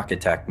 classic shark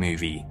attack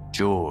movie,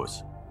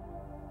 Jaws.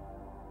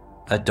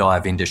 A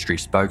dive industry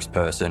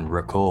spokesperson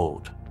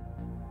recalled,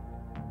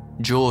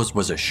 Jaws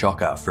was a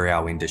shocker for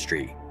our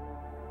industry.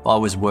 I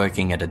was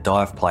working at a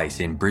dive place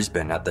in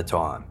Brisbane at the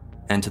time,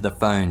 and the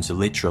phones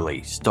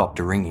literally stopped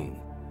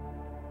ringing.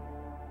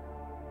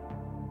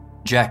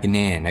 Jack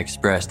Nairn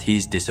expressed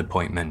his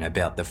disappointment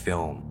about the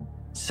film,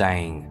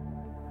 saying,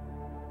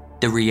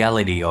 "The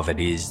reality of it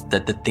is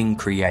that the thing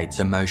creates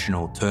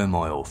emotional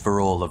turmoil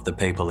for all of the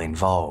people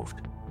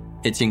involved.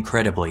 It's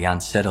incredibly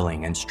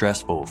unsettling and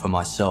stressful for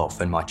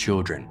myself and my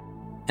children,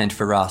 and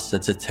for us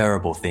it's a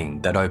terrible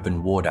thing that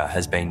open water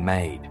has been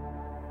made.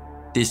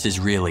 This is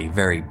really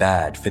very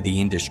bad for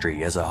the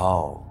industry as a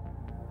whole."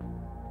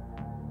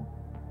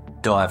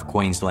 Dive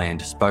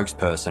Queensland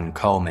spokesperson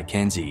Cole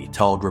McKenzie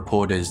told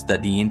reporters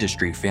that the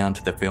industry found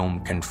the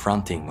film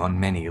confronting on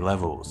many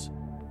levels.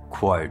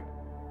 Quote,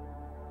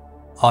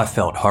 "I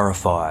felt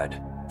horrified.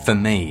 For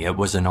me, it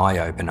was an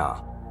eye-opener.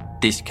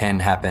 This can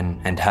happen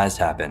and has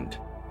happened,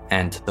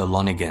 and the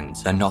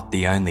Lonegans are not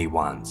the only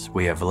ones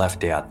we have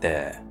left out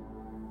there."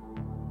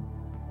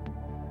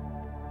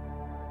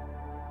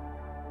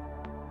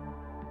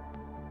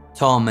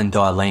 Tom and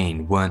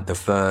Eileen weren't the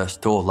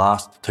first or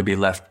last to be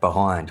left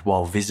behind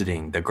while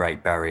visiting the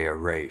Great Barrier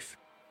Reef.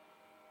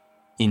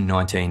 In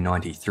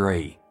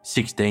 1993,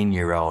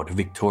 16-year-old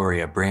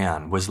Victoria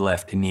Brown was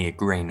left near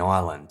Green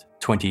Island,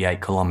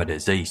 28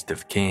 kilometres east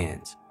of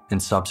Cairns,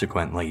 and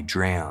subsequently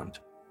drowned.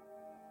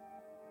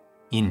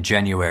 In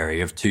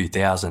January of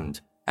 2000,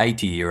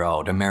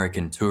 80-year-old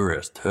American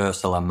tourist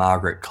Ursula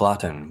Margaret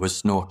Clutton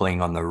was snorkelling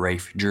on the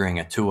reef during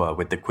a tour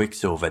with the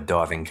Quicksilver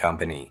Diving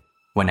Company,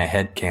 when a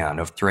head count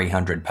of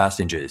 300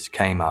 passengers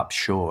came up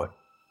short.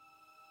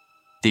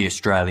 The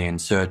Australian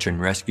Search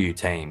and Rescue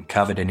Team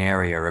covered an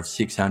area of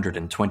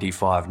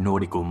 625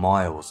 nautical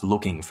miles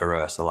looking for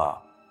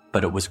Ursula,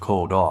 but it was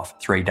called off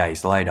 3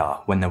 days later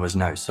when there was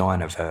no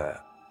sign of her.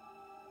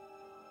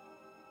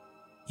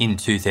 In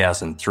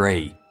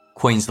 2003,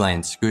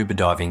 Queensland's scuba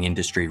diving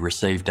industry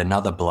received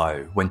another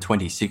blow when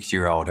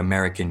 26-year-old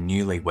American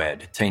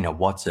newlywed Tina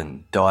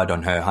Watson died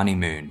on her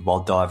honeymoon while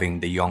diving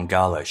the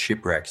Yongala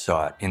shipwreck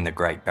site in the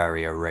Great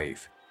Barrier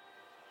Reef.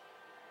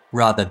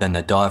 Rather than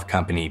the dive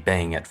company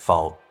being at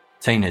fault,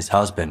 Tina's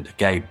husband,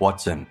 Gabe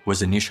Watson,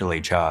 was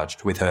initially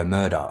charged with her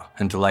murder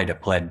and later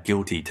pled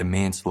guilty to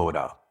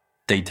manslaughter,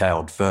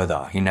 detailed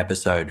further in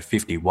episode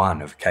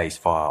 51 of Case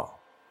File.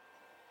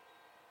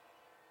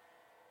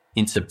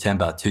 In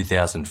September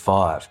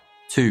 2005,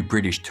 2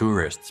 British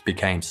tourists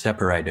became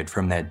separated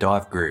from their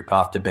dive group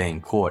after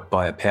being caught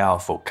by a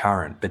powerful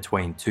current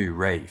between 2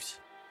 reefs.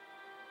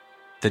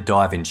 The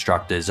dive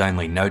instructors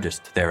only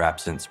noticed their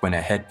absence when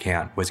a head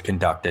count was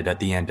conducted at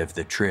the end of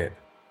the trip.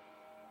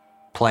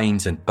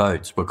 Planes and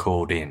boats were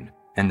called in,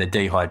 and the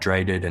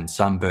dehydrated and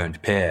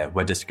sunburned pair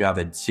were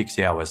discovered 6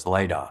 hours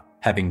later,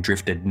 having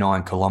drifted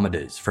 9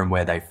 kilometres from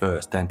where they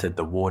first entered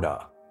the water.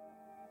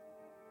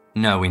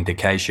 No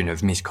indication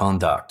of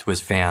misconduct was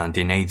found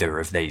in either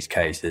of these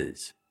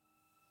cases.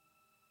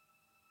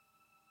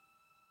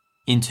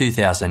 In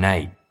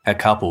 2008, a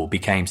couple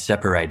became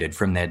separated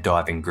from their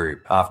diving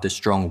group after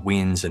strong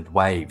winds and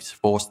waves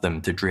forced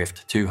them to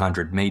drift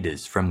 200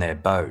 metres from their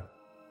boat.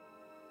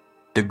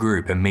 The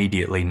group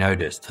immediately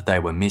noticed they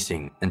were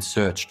missing and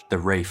searched the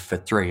reef for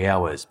 3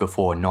 hours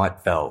before night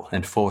fell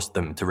and forced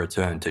them to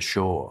return to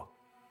shore.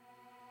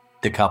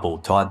 The couple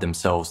tied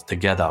themselves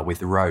together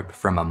with rope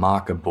from a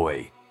marker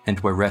buoy and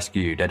were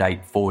rescued at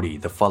 8:40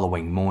 the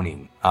following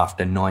morning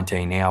after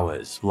 19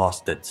 hours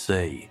lost at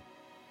sea.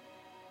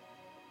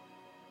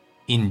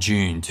 In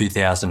June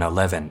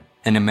 2011,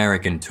 an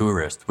American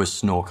tourist was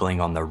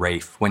snorkelling on the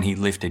reef when he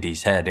lifted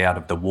his head out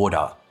of the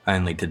water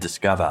only to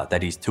discover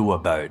that his tour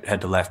boat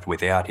had left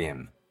without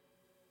him.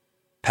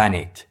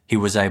 Panicked, he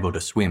was able to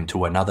swim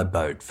to another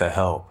boat for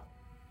help.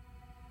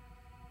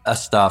 A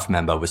staff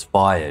member was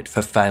fired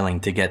for failing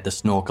to get the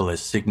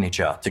snorkeler's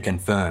signature to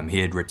confirm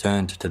he had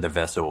returned to the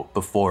vessel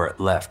before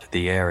it left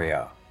the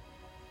area.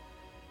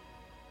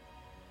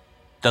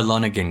 The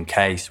Lonergan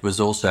case was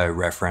also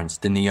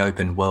referenced in the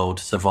open-world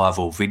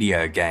survival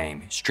video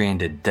game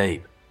Stranded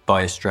Deep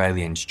by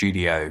Australian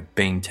studio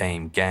Beam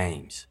Team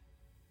Games.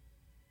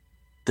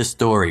 The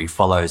story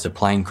follows a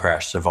plane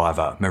crash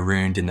survivor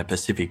marooned in the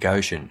Pacific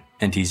Ocean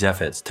and his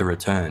efforts to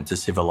return to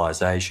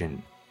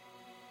civilization.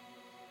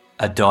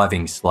 A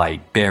diving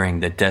slate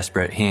bearing the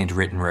desperate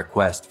handwritten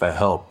request for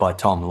help by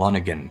Tom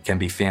Lonergan can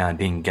be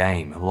found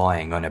in-game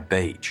lying on a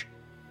beach.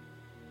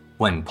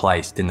 When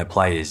placed in the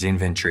player's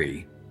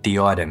inventory, the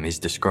item is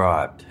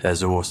described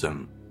as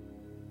awesome.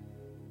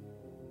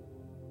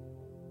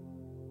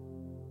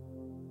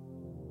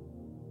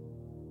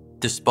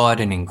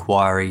 Despite an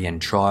inquiry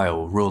and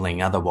trial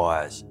ruling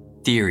otherwise,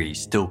 theories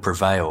still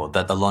prevail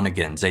that the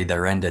Lonegans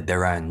either ended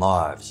their own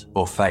lives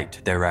or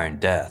faked their own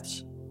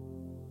deaths.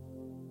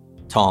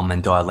 Tom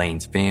and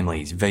Eileen's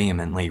families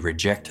vehemently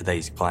reject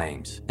these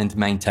claims and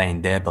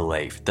maintain their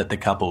belief that the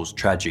couple's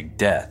tragic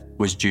death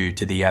was due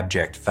to the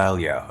abject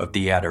failure of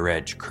the Outer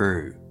Edge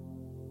crew.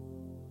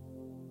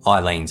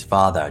 Eileen's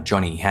father,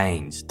 Johnny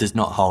Haynes, does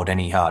not hold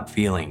any hard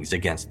feelings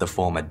against the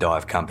former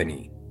dive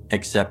company,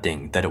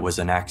 accepting that it was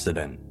an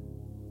accident.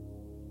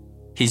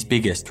 His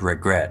biggest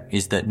regret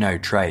is that no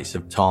trace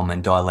of Tom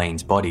and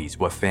Eileen's bodies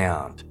were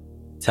found,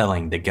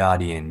 telling the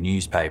Guardian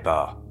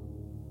newspaper,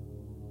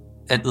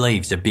 "It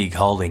leaves a big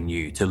hole in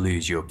you to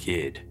lose your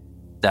kid.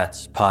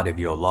 That's part of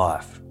your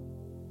life.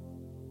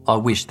 I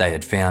wish they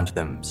had found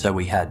them so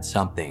we had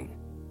something.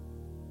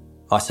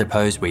 I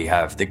suppose we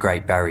have the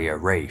Great Barrier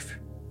Reef.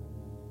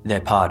 They're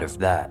part of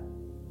that."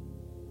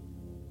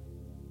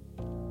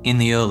 In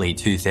the early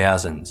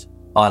 2000s,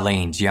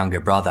 Eileen's younger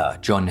brother,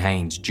 John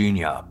Haynes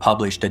Jr.,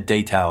 published a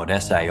detailed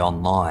essay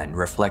online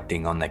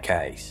reflecting on the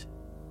case.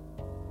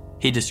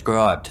 He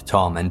described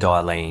Tom and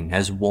Eileen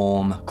as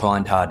warm,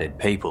 kind-hearted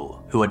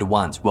people who had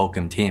once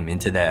welcomed him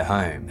into their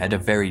home at a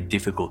very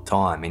difficult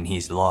time in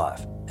his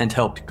life and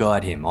helped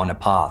guide him on a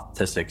path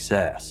to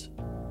success.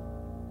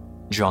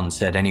 John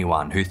said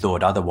anyone who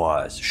thought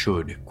otherwise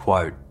should,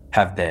 quote,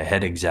 "have their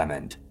head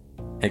examined,"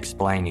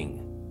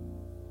 explaining,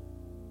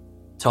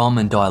 "Tom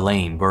and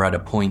Eileen were at a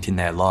point in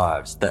their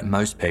lives that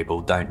most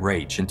people don't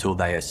reach until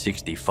they are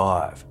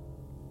 65.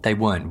 They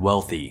weren't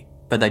wealthy,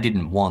 but they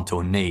didn't want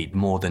or need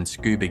more than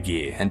scuba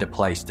gear and a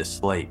place to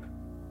sleep.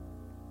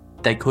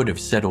 They could have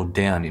settled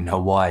down in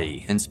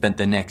Hawaii and spent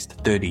the next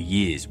 30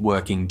 years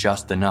working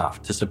just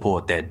enough to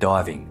support their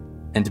diving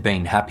and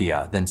been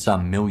happier than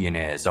some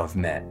millionaires I've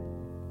met.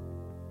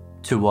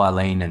 To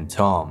Eileen and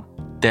Tom,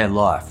 their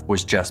life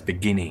was just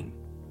beginning.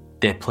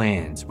 Their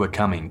plans were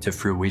coming to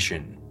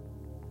fruition."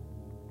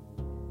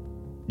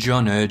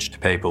 John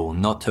urged people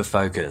not to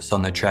focus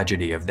on the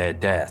tragedy of their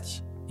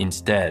deaths,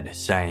 instead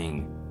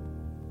saying,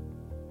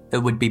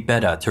 "It would be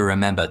better to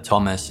remember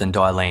Thomas and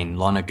Eileen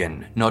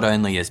Lonergan not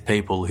only as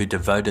people who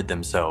devoted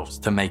themselves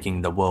to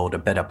making the world a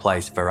better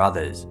place for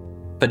others,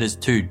 but as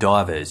two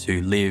divers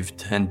who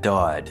lived and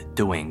died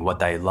doing what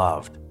they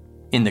loved,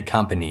 in the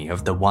company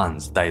of the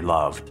ones they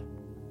loved."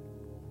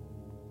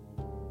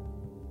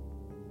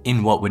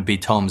 In what would be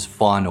Tom's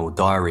final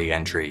diary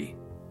entry,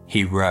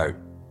 he wrote,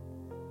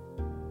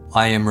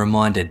 "I am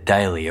reminded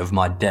daily of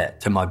my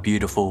debt to my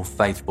beautiful,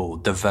 faithful,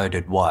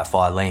 devoted wife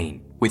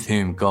Eileen, with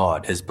whom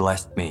God has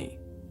blessed me.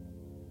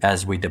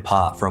 As we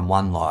depart from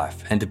one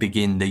life and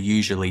begin the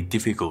usually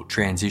difficult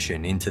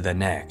transition into the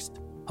next,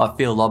 I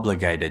feel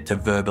obligated to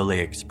verbally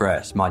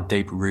express my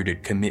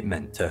deep-rooted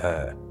commitment to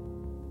her.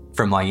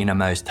 From my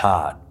innermost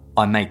heart,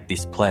 I make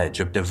this pledge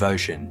of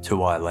devotion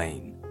to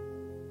Eileen."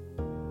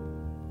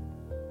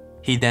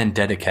 He then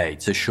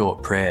dedicates a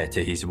short prayer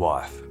to his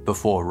wife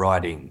before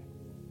writing,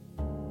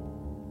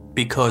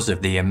 "Because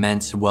of the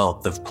immense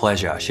wealth of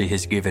pleasure she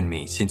has given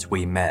me since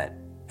we met,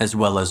 as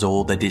well as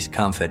all the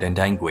discomfort and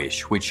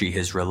anguish which she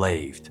has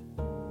relieved,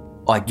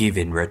 I give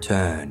in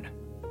return."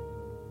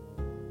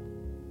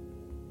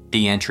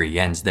 The entry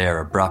ends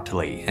there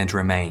abruptly and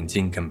remains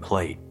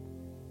incomplete,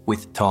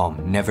 with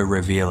Tom never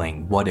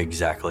revealing what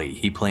exactly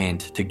he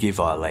planned to give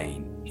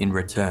Eileen in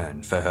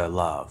return for her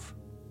love.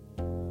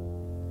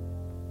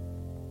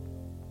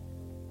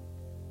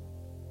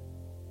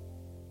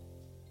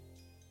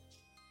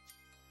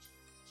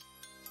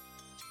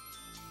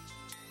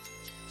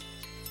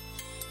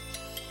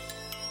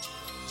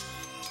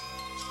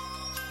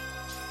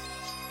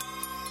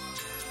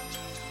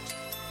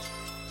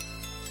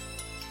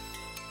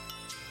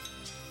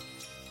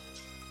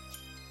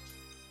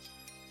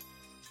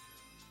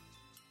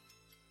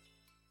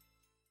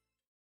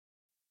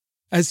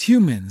 As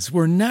humans,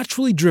 we're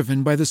naturally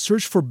driven by the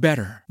search for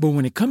better. But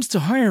when it comes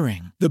to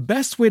hiring, the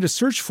best way to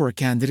search for a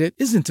candidate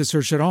isn't to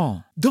search at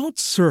all. Don't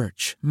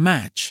search,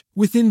 match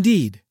with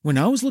Indeed. When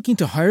I was looking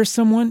to hire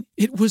someone,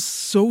 it was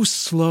so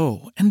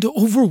slow and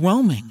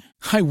overwhelming.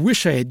 I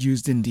wish I had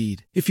used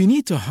Indeed. If you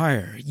need to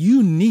hire,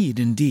 you need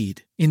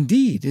Indeed.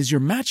 Indeed is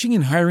your matching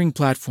and hiring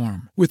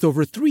platform with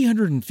over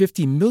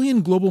 350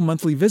 million global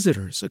monthly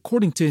visitors,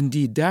 according to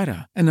Indeed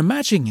data, and a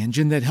matching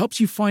engine that helps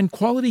you find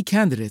quality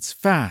candidates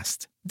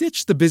fast.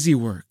 Ditch the busy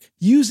work.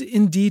 Use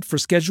Indeed for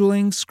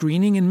scheduling,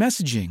 screening, and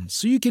messaging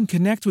so you can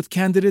connect with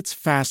candidates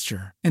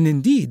faster. And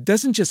Indeed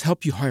doesn't just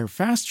help you hire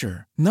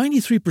faster.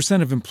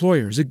 93% of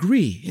employers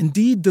agree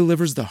Indeed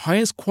delivers the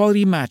highest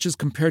quality matches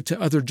compared to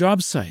other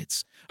job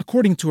sites,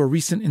 according to a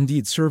recent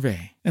Indeed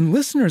survey. And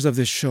listeners of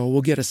this show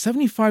will get a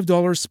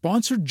 $75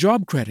 sponsored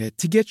job credit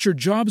to get your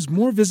jobs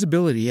more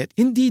visibility at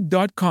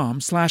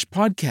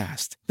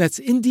Indeed.com/podcast. That's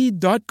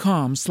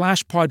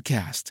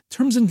Indeed.com/podcast.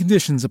 Terms and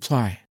conditions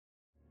apply.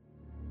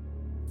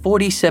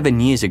 47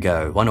 years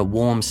ago, on a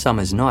warm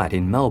summer's night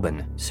in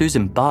Melbourne,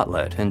 Susan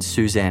Bartlett and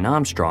Suzanne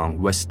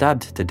Armstrong were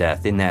stabbed to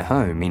death in their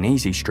home in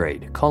Easy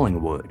Street,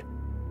 Collingwood.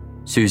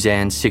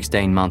 Suzanne's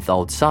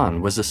 16-month-old son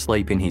was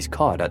asleep in his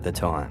cot at the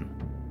time.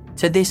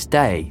 To this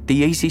day, the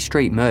Easy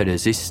Street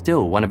murders is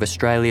still one of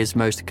Australia's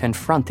most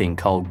confronting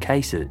cold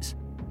cases.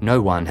 No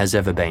one has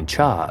ever been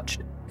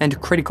charged, and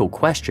critical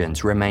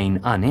questions remain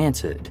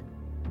unanswered.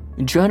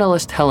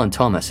 Journalist Helen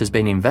Thomas has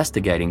been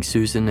investigating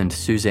Susan and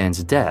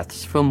Suzanne's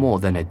deaths for more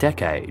than a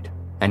decade,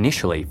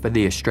 initially for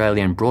the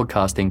Australian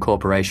Broadcasting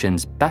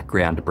Corporation's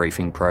Background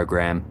Briefing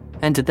program,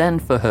 and then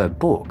for her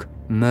book,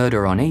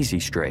 Murder on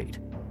Easy Street.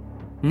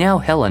 Now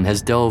Helen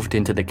has delved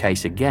into the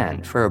case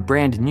again for a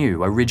brand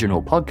new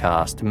original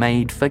podcast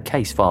made for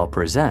Casefile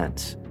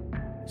Presents.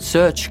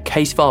 Search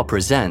Casefile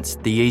Presents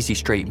The Easy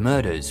Street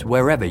Murders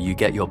wherever you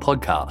get your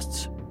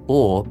podcasts,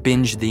 or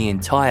binge the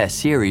entire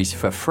series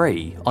for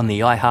free on the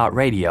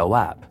iHeartRadio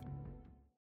app.